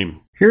this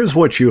game. Here's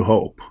what you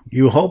hope.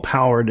 You hope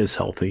Howard is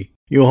healthy.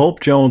 You hope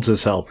Jones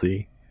is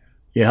healthy.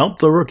 You hope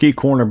the rookie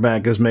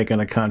cornerback is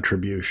making a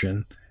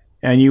contribution.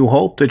 And you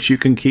hope that you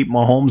can keep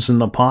Mahomes in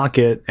the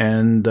pocket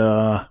and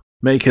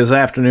make his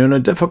afternoon a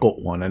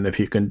difficult one. And if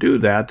you can do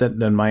that,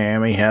 then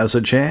Miami has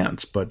a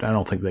chance. But I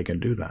don't think they can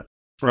do that.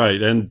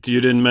 Right. And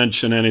you didn't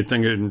mention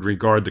anything in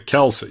regard to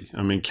Kelsey.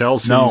 I mean,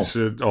 Kelsey's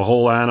a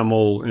whole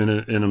animal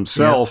in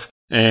himself.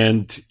 Yeah.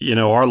 And, you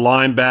know, our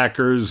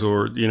linebackers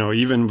or, you know,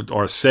 even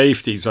our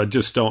safeties, I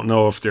just don't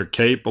know if they're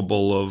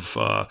capable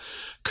of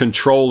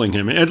controlling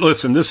him. And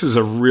listen, this is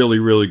a really,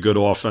 really good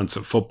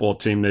offensive football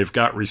team. They've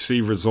got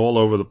receivers all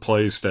over the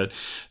place that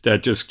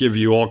just give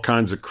you all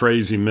kinds of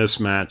crazy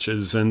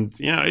mismatches. And,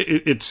 you know,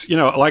 it's, you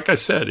know, like I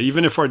said,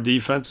 even if our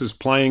defense is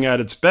playing at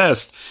its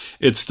best,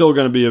 it's still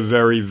going to be a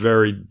very,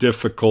 very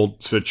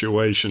difficult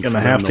situation. Going to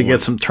have to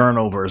get some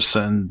turnovers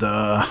and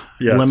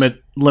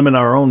limit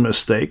our own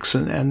mistakes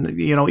and,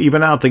 you know,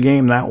 even out the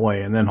game that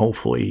way. And then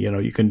hopefully, you know,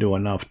 you can do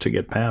enough to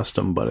get past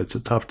them, but it's a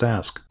tough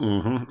task.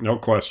 Mm-hmm. No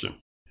question.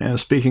 And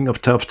speaking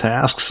of tough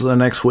tasks, the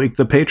next week,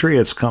 the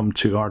Patriots come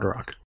to Hard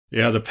Rock.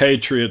 Yeah, the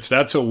Patriots,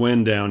 that's a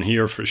win down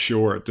here for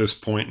sure at this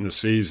point in the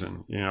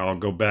season. You know, I'll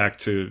go back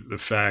to the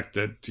fact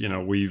that, you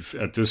know,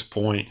 at this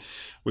point,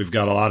 we've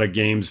got a lot of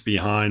games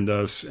behind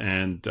us,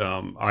 and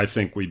I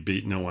think we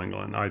beat New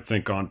England. I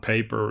think on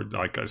paper,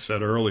 like I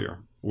said earlier,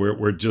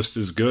 we're just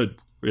as good,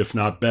 if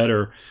not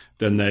better,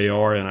 than they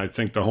are. And I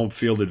think the home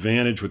field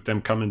advantage with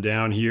them coming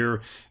down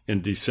here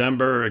in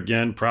December,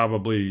 again,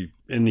 probably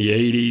in the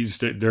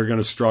 80s, they're going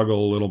to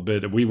struggle a little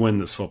bit. We win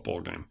this football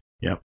game.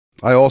 Yep.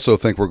 I also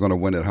think we're going to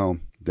win at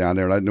home down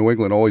there. New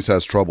England always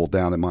has trouble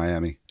down in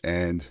Miami,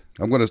 and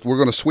we're going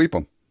to sweep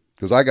them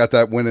because I got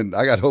that win.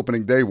 I got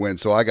opening day win,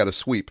 so I got to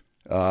sweep.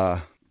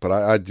 But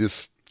I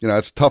just, you know,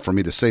 it's tough for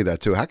me to say that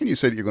too. How can you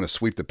say that you're going to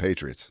sweep the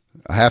Patriots?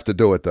 I have to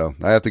do it though.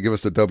 I have to give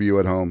us the W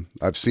at home.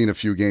 I've seen a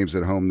few games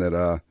at home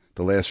that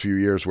the last few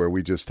years where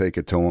we just take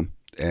it to them.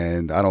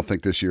 And I don't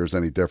think this year is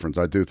any different.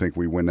 I do think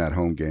we win that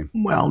home game.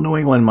 Well, New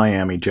England,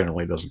 Miami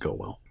generally doesn't go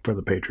well for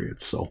the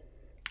Patriots. So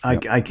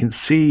I can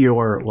see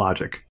your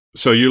logic.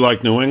 So you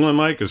like New England,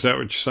 Mike? Is that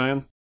what you're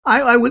saying?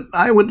 I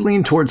would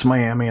lean towards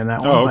Miami in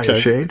that one by a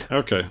shade.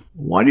 Okay.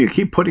 Why do you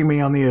keep putting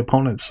me on the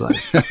opponent's side?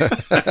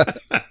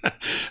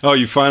 Oh,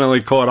 you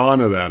finally caught on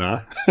to that,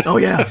 huh? Oh,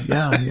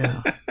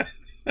 yeah.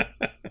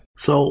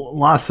 So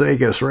Las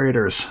Vegas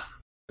Raiders.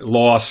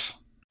 Loss.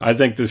 I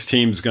think this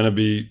team's going to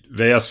be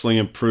vastly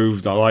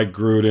improved. I like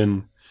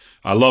Gruden.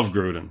 I love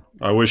Gruden.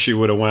 I wish he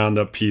would have wound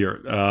up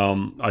here.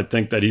 I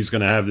think that he's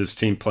going to have this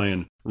team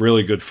playing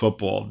really good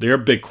football. Their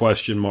big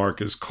question mark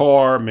is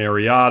Carr,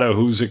 Mariota.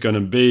 Who's it going to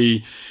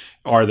be?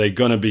 Are they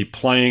going to be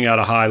playing at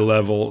a high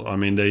level? I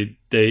mean,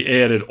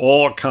 they added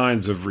all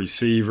kinds of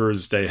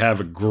receivers. They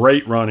have a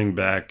great running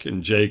back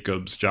in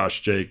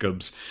Josh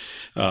Jacobs.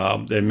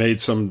 They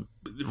made some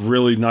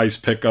really nice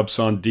pickups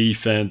on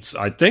defense.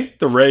 I think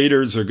the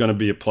Raiders are going to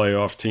be a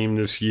playoff team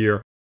this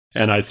year,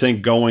 and I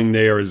think going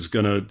there is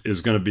going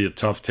to be a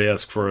tough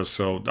task for us.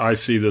 So I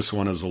see this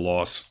one as a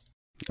loss.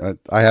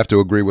 I have to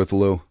agree with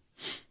Lou.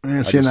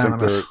 It's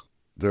unanimous.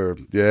 We're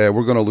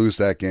going to lose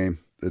that game.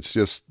 It's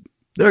just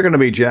they're going to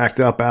be jacked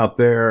up out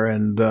there,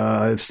 and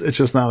it's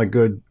just not a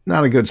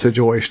good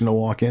situation to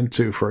walk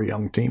into for a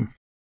young team.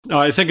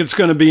 I think it's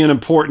going to be an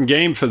important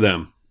game for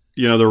them.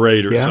 You know, the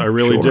Raiders. Yeah, I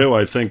really sure. do.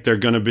 I think they're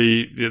going to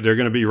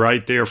be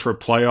right there for a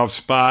playoff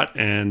spot,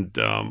 and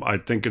I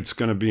think it's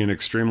going to be an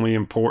extremely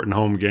important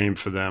home game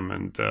for them.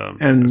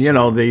 And you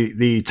know,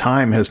 the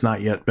time has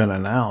not yet been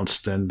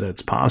announced, and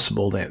it's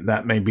possible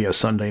that may be a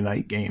Sunday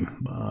night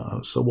game.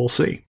 So we'll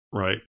see.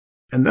 Right.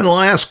 And then the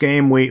last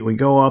game, we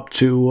go up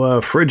to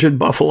frigid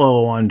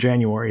Buffalo on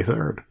January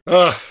 3rd.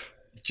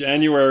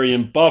 January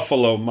in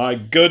Buffalo. My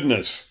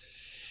goodness.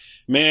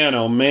 Man,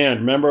 oh man,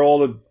 remember all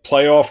the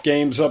playoff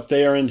games up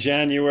there in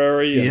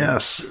January? And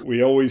yes.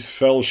 We always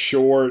fell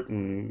short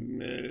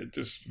and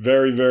just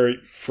very, very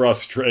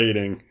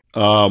frustrating.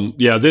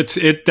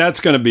 That's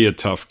going to be a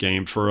tough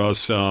game for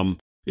us.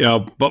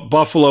 But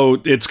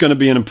Buffalo, it's going to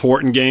be an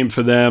important game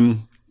for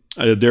them.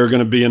 They're going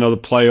to be another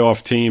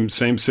playoff team,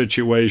 same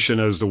situation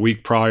as the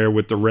week prior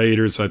with the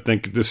Raiders. I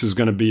think this is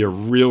going to be a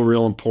real,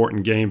 real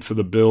important game for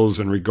the Bills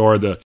in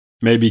regard to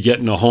maybe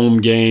getting a home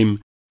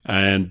game.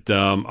 And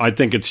I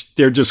think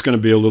they're just going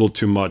to be a little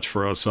too much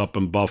for us up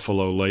in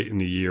Buffalo late in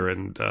the year.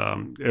 And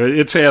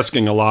it's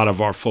asking a lot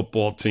of our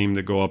football team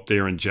to go up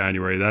there in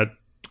January. That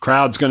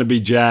crowd's going to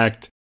be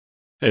jacked.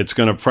 It's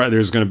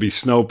there's going to be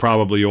snow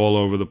probably all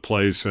over the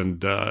place,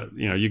 and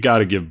you got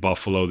to give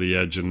Buffalo the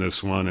edge in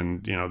this one,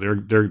 and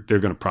they're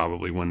going to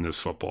probably win this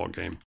football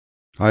game.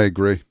 I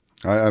agree.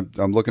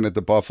 I'm looking at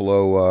the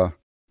Buffalo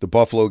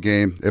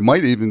game. It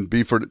might even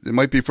be for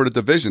the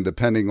division,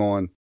 depending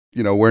on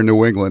where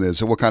New England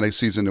is and what kind of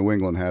season New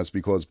England has,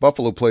 because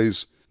Buffalo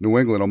plays New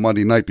England on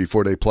Monday night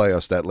before they play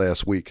us that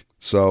last week.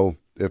 So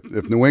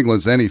if New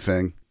England's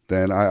anything,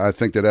 then I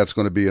think that's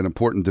going to be an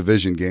important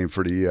division game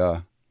for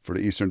the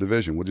Eastern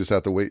Division. We'll just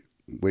have to wait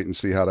and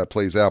see how that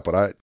plays out.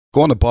 But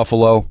going to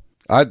Buffalo,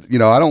 I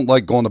don't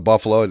like going to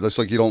Buffalo. It's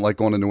like you don't like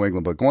going to New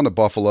England, but going to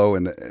Buffalo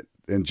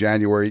in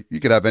January, you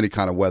could have any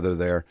kind of weather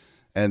there.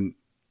 And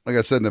like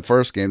I said in the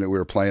first game that we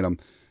were playing them,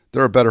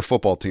 they're a better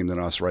football team than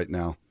us right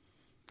now.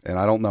 And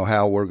I don't know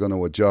how we're going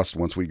to adjust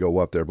once we go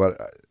up there, but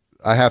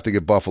I have to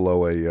give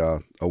Buffalo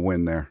a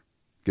win there.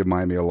 Give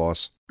Miami a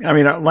loss. I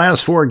mean, our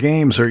last 4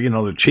 games are,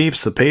 the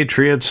Chiefs, the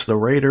Patriots, the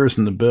Raiders,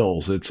 and the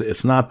Bills.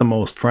 It's not the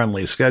most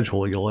friendly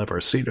schedule you'll ever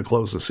see to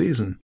close the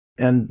season.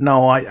 And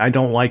no, I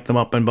don't like them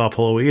up in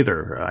Buffalo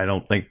either. I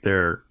don't think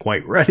they're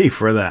quite ready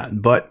for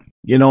that. But,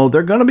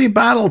 they're going to be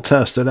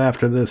battle-tested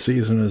after this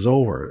season is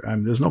over. I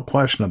mean, there's no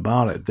question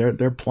about it.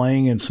 They're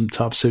playing in some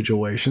tough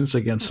situations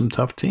against some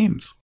tough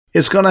teams.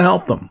 It's going to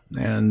help them.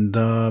 And,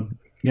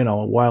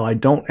 while I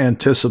don't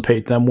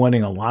anticipate them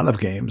winning a lot of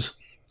games,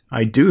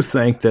 I do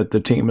think that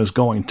the team is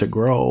going to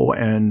grow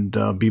and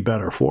be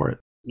better for it.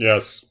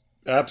 Yes,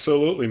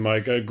 absolutely,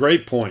 Mike. A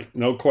great point.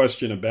 No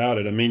question about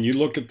it. I mean, you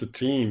look at the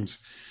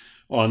teams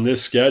on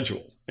this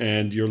schedule,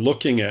 and you're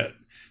looking at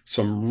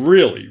some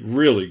really,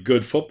 really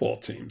good football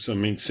teams. I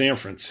mean, San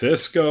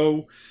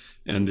Francisco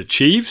and the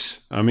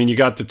Chiefs. I mean, you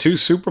got the 2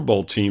 Super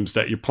Bowl teams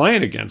that you're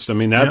playing against. I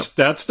mean, that's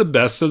the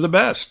best of the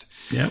best.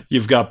 Yep.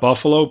 You've got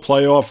Buffalo,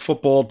 playoff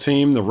football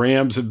team. The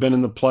Rams have been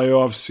in the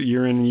playoffs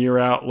year in and year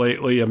out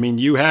lately. I mean,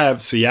 you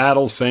have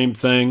Seattle, same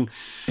thing.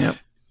 Yep.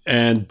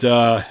 And,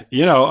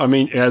 I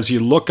mean, as you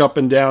look up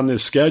and down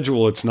this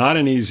schedule, it's not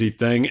an easy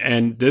thing.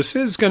 And this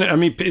is going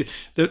to,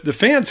 the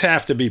fans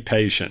have to be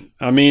patient.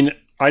 I mean,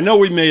 I know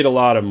we made a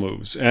lot of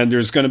moves, and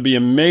there's going to be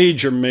a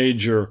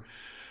major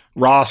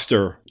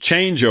roster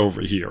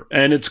changeover here.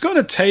 And it's going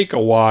to take a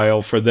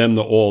while for them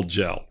to all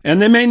gel. And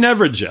they may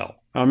never gel.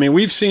 I mean,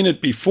 we've seen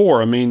it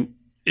before. I mean,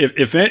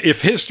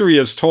 if history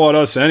has taught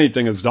us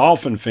anything as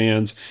Dolphin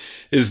fans,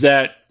 is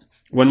that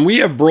when we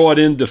have brought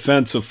in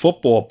defensive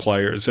football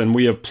players and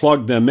we have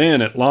plugged them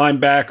in at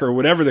linebacker or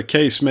whatever the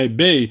case may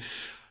be,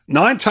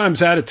 9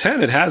 times out of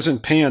 10, it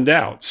hasn't panned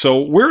out.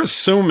 So we're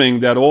assuming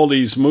that all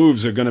these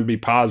moves are going to be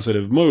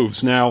positive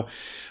moves. Now,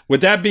 with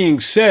that being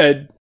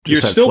said,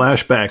 you're still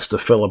flashbacks to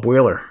Philip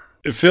Wheeler.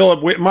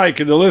 Mike,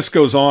 the list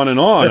goes on and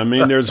on. I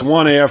mean, there's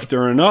one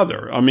after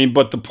another. I mean,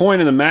 but the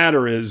point of the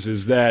matter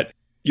is that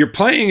you're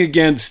playing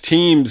against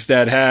teams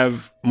that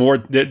have more.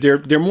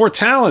 They're more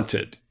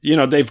talented.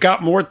 They've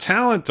got more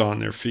talent on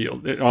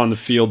the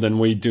field than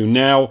we do.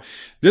 Now,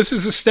 this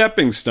is a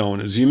stepping stone,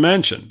 as you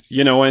mentioned.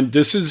 And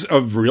this is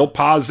a real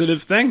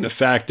positive thing. The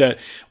fact that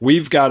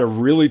we've got a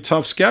really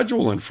tough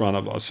schedule in front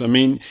of us. I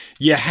mean,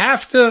 you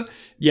have to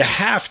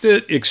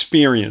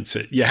experience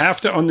it. You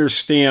have to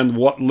understand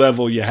what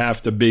level you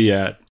have to be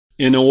at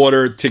in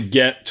order to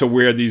get to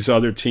where these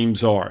other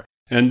teams are.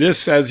 And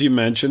this, as you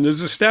mentioned,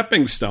 is a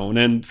stepping stone.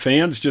 And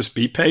fans, just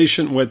be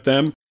patient with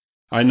them.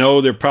 I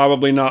know they're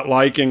probably not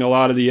liking a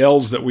lot of the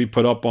L's that we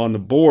put up on the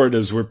board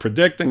as we're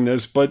predicting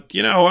this, but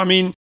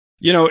it's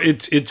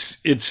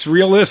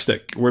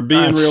realistic. We're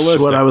being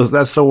realistic.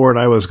 That's the word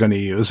I was going to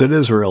use. It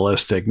is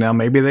realistic. Now,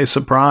 maybe they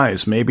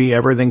surprise. Maybe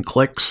everything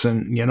clicks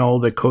and,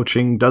 the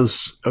coaching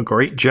does a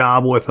great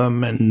job with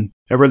them and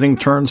everything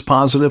turns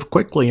positive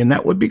quickly. And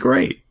that would be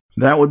great.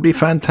 That would be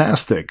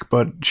fantastic.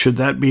 But should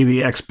that be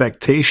the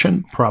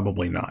expectation?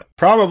 Probably not.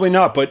 Probably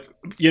not. But,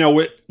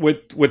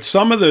 with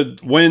some of the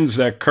wins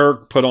that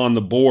Kirk put on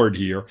the board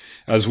here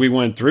as we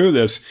went through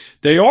this,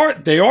 they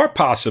are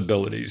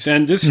possibilities.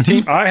 And this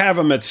team, I have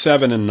them at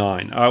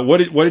 7-9.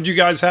 What did you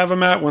guys have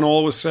them at when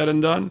all was said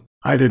and done?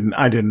 I didn't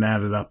add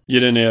it up. You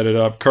didn't add it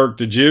up. Kirk,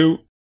 did you?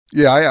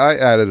 Yeah, I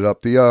added it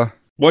up.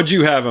 What'd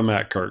you have them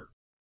at, Kirk?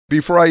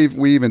 Before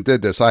we even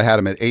did this, I had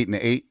them at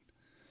 8-8.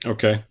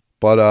 Okay.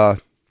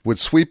 But with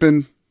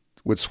sweeping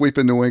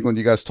New England,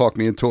 you guys talked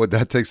me into it.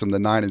 That takes them to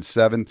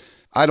 9-7.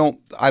 I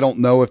don't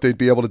know if they'd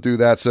be able to do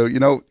that. So,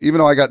 even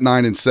though I got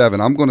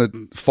 9-7, I'm going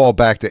to fall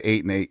back to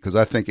 8-8 because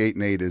I think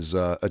 8-8 is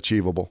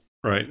achievable.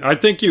 Right. I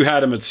think you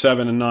had them at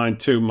 7-9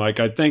 too, Mike.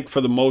 I think for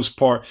the most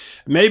part,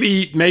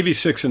 maybe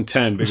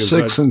 6-10 because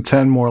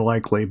 6-10 more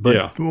likely,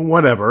 but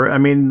whatever. I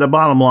mean, the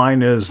bottom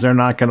line is they're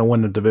not going to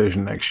win the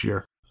division next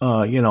year.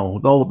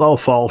 They'll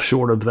fall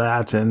short of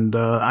that, and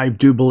I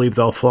do believe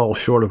they'll fall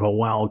short of a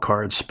wild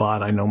card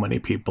spot. I know many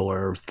people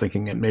are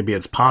thinking that maybe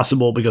it's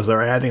possible because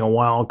they're adding a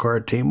wild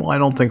card team. Well, I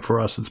don't think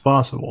for us it's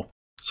possible.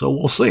 So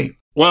we'll see.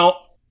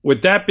 Well,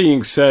 with that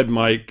being said,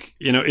 Mike,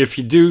 if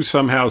you do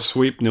somehow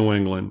sweep New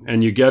England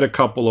and you get a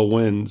couple of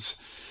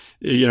wins,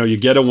 You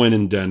get a win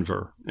in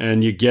Denver,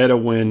 and you get a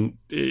win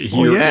here.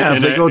 Well, yeah,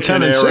 if they go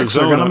 10-6,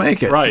 they're going to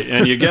make it. Right,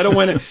 and you get a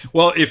win.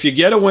 Well, if you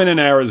get a win in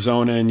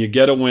Arizona and you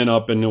get a win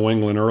up in New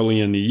England early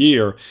in the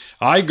year,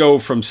 I go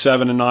from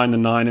 7-9 to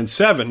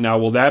 9-7. Now,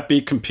 will that be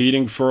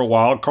competing for a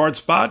wild card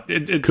spot?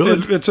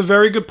 It's a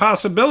very good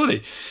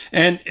possibility,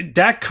 and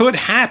that could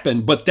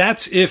happen. But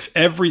that's if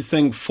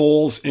everything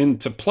falls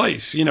into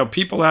place.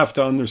 People have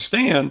to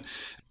understand.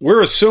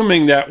 We're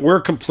assuming that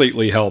we're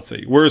completely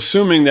healthy. We're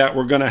assuming that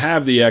we're going to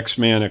have the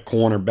X-Man at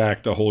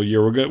cornerback the whole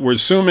year. We're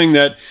assuming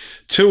that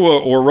Tua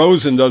or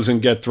Rosen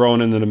doesn't get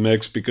thrown into the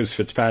mix because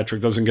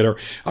Fitzpatrick doesn't get hurt.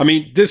 I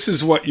mean, this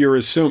is what you're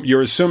assuming.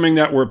 You're assuming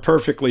that we're a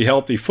perfectly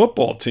healthy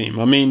football team.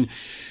 I mean,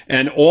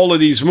 and all of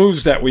these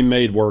moves that we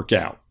made work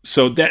out.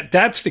 So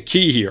that's the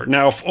key here.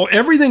 Now, if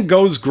everything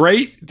goes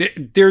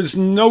great, there's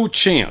no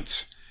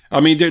chance. I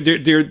mean,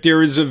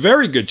 there is a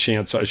very good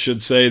chance, I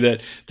should say,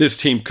 that this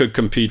team could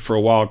compete for a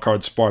wild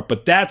card spot.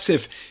 But that's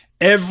if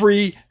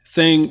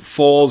everything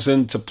falls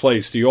into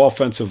place. The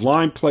offensive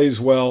line plays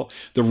well.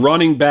 The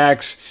running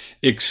backs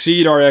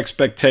exceed our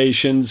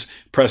expectations.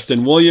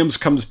 Preston Williams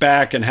comes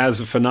back and has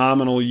a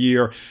phenomenal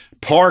year.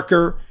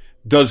 Parker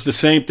does the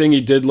same thing he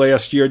did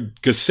last year.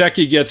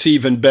 Gesicki gets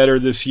even better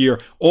this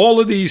year. All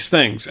of these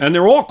things, and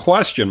they're all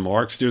question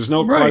marks. There's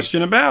no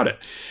question about it.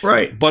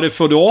 Right. But if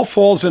it all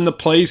falls into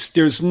place,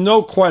 there's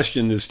no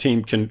question this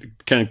team can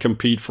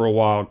compete for a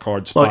wild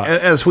card spot.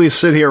 Look, as we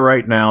sit here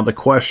right now, the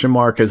question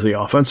mark is the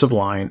offensive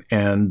line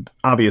and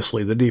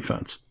obviously the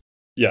defense.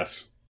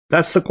 Yes.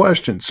 That's the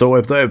question. So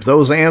if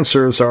those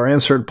answers are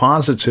answered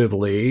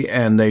positively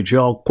and they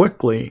gel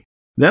quickly,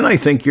 then I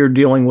think you're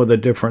dealing with a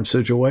different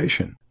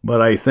situation. But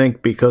I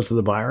think because of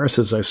the virus,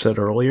 as I said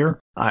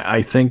earlier,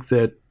 I think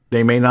that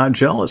they may not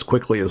gel as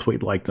quickly as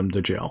we'd like them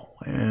to gel.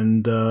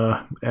 And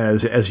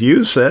as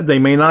you said, they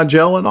may not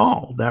gel at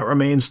all. That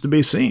remains to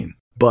be seen.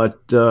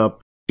 But,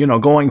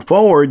 going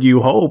forward,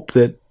 you hope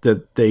that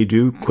they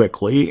do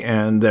quickly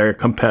and they're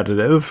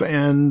competitive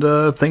and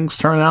things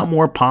turn out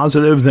more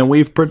positive than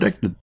we've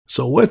predicted.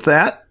 So with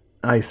that,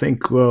 I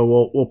think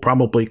we'll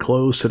probably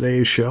close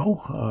today's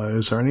show.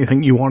 Is there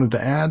anything you wanted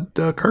to add,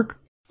 Kirk?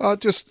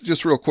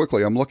 Just real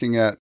quickly, I'm looking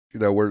at,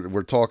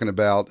 we're talking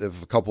about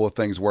if a couple of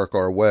things work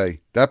our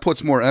way. That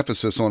puts more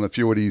emphasis on a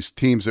few of these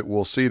teams that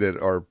we'll see that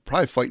are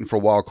probably fighting for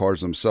wild cards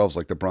themselves,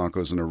 like the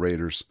Broncos and the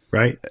Raiders.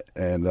 Right.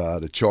 And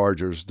the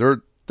Chargers.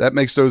 That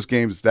makes those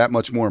games that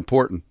much more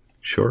important.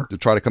 Sure. To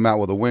try to come out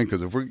with a win,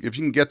 because if you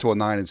can get to a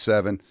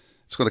 9-7,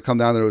 it's going to come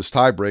down to those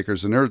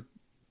tiebreakers, and there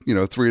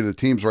are, three of the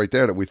teams right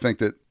there that we think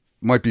that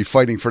might be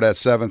fighting for that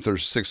 7th or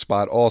 6th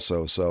spot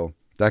also. So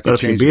that could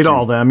change. But if you beat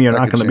all them, you're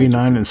not going to be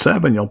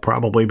 9-7. You'll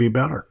probably be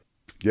better.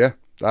 Yeah,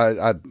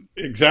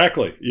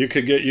 exactly. You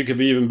could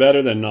be even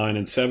better than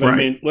 9-7. Right. I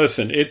mean,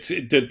 listen,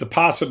 the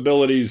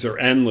possibilities are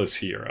endless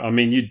here. I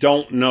mean, you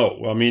don't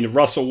know. I mean, if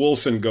Russell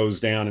Wilson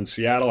goes down and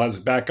Seattle has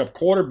a backup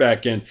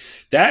quarterback in,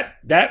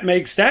 that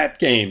makes that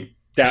game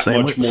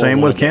much more. Same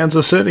with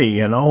Kansas City.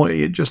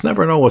 You just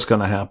never know what's going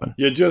to happen.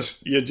 You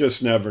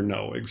just never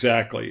know.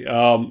 Exactly.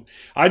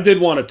 I did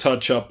want to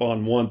touch up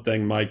on one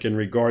thing, Mike, in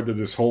regard to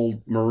this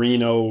whole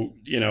Marino,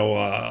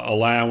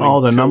 allowing. Oh,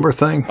 the number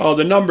thing. Oh,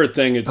 the number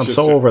thing. I'm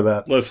so over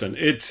that. Listen,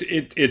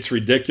 it's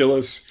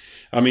ridiculous.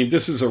 I mean,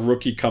 this is a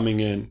rookie coming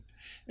in,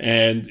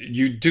 and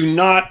you do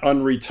not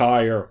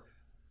unretire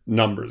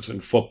numbers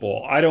in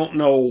football. I don't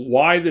know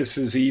why this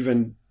is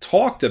even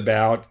talked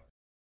about.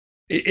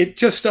 It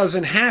just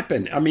doesn't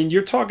happen. I mean,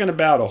 you're talking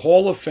about a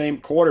Hall of Fame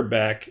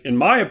quarterback, in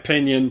my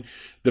opinion,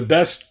 the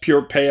best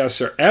pure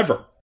passer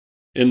ever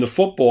in the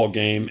football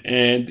game.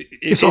 And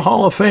he's a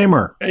Hall of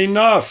Famer.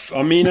 Enough.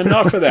 I mean,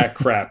 enough of that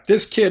crap.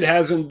 This kid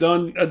hasn't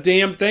done a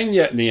damn thing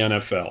yet in the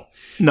NFL.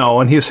 No,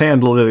 and he's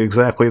handled it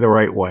exactly the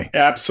right way.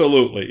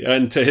 Absolutely.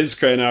 And to his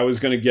credit, I was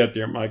going to get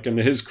there, Mike, and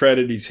to his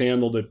credit, he's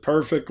handled it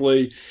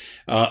perfectly.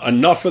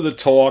 Enough of the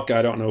talk.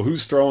 I don't know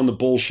who's throwing the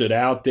bullshit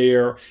out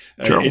there.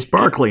 Charles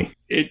Barkley.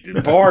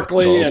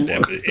 Barkley and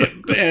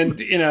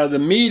the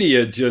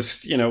media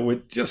just,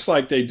 just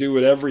like they do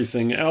with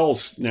everything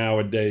else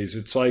nowadays.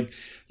 It's like,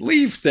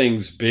 leave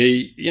things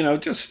be,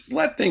 just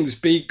let things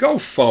be, go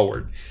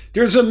forward.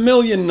 There's a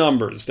million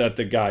numbers that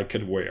the guy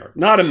could wear.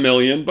 Not a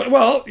million, but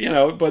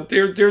but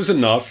there's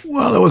enough.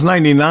 Well, there was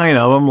 99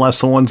 of them,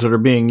 less the ones that are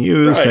being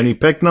used, right. And he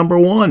picked number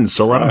 1,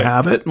 so let him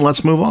have it and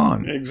let's move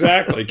on.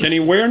 Exactly. Can he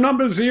wear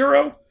number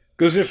 0?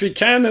 Because if he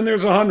can, then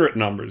there's 100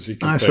 numbers he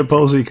can I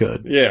suppose he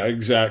could. Yeah,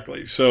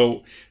 exactly.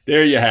 So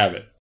there you have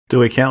it. Do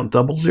we count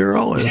 00?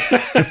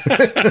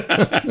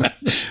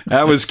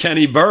 That was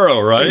Kenny Burrow,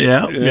 right?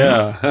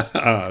 Yeah.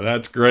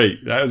 That's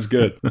great. That was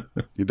good.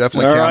 You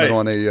definitely counted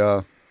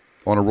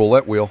on a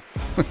roulette wheel.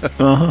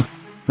 Uh-huh.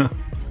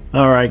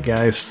 All right,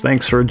 guys.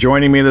 Thanks for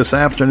joining me this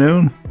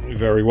afternoon. You're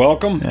very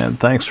welcome. And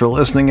thanks for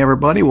listening,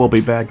 everybody. We'll be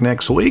back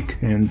next week.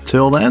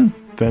 Until then,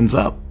 fins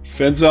up.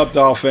 Fins up,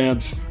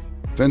 Dolphins.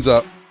 Fins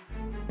up.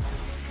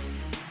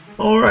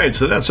 All right,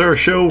 so that's our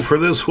show for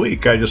this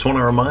week. I just want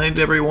to remind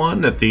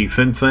everyone that the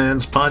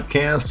Finfans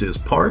podcast is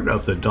part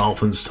of the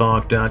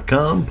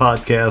DolphinsTalk.com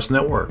podcast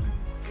network.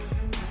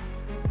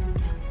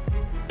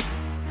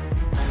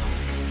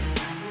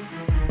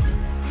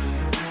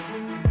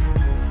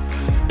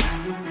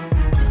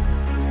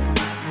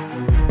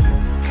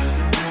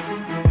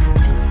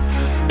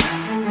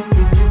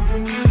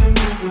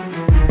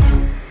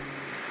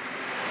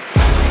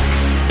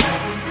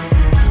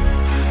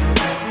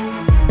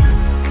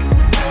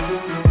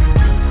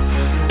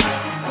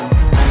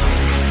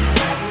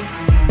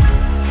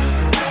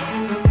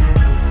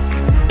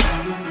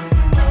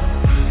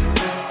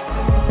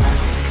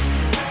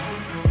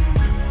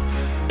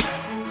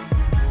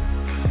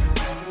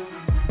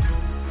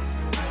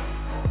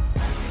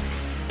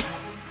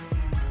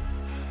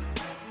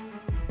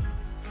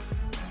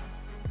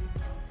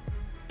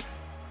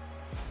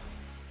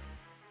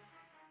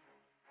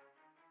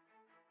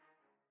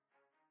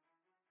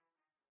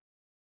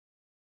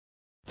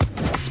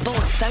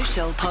 Sports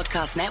Social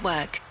Podcast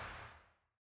Network.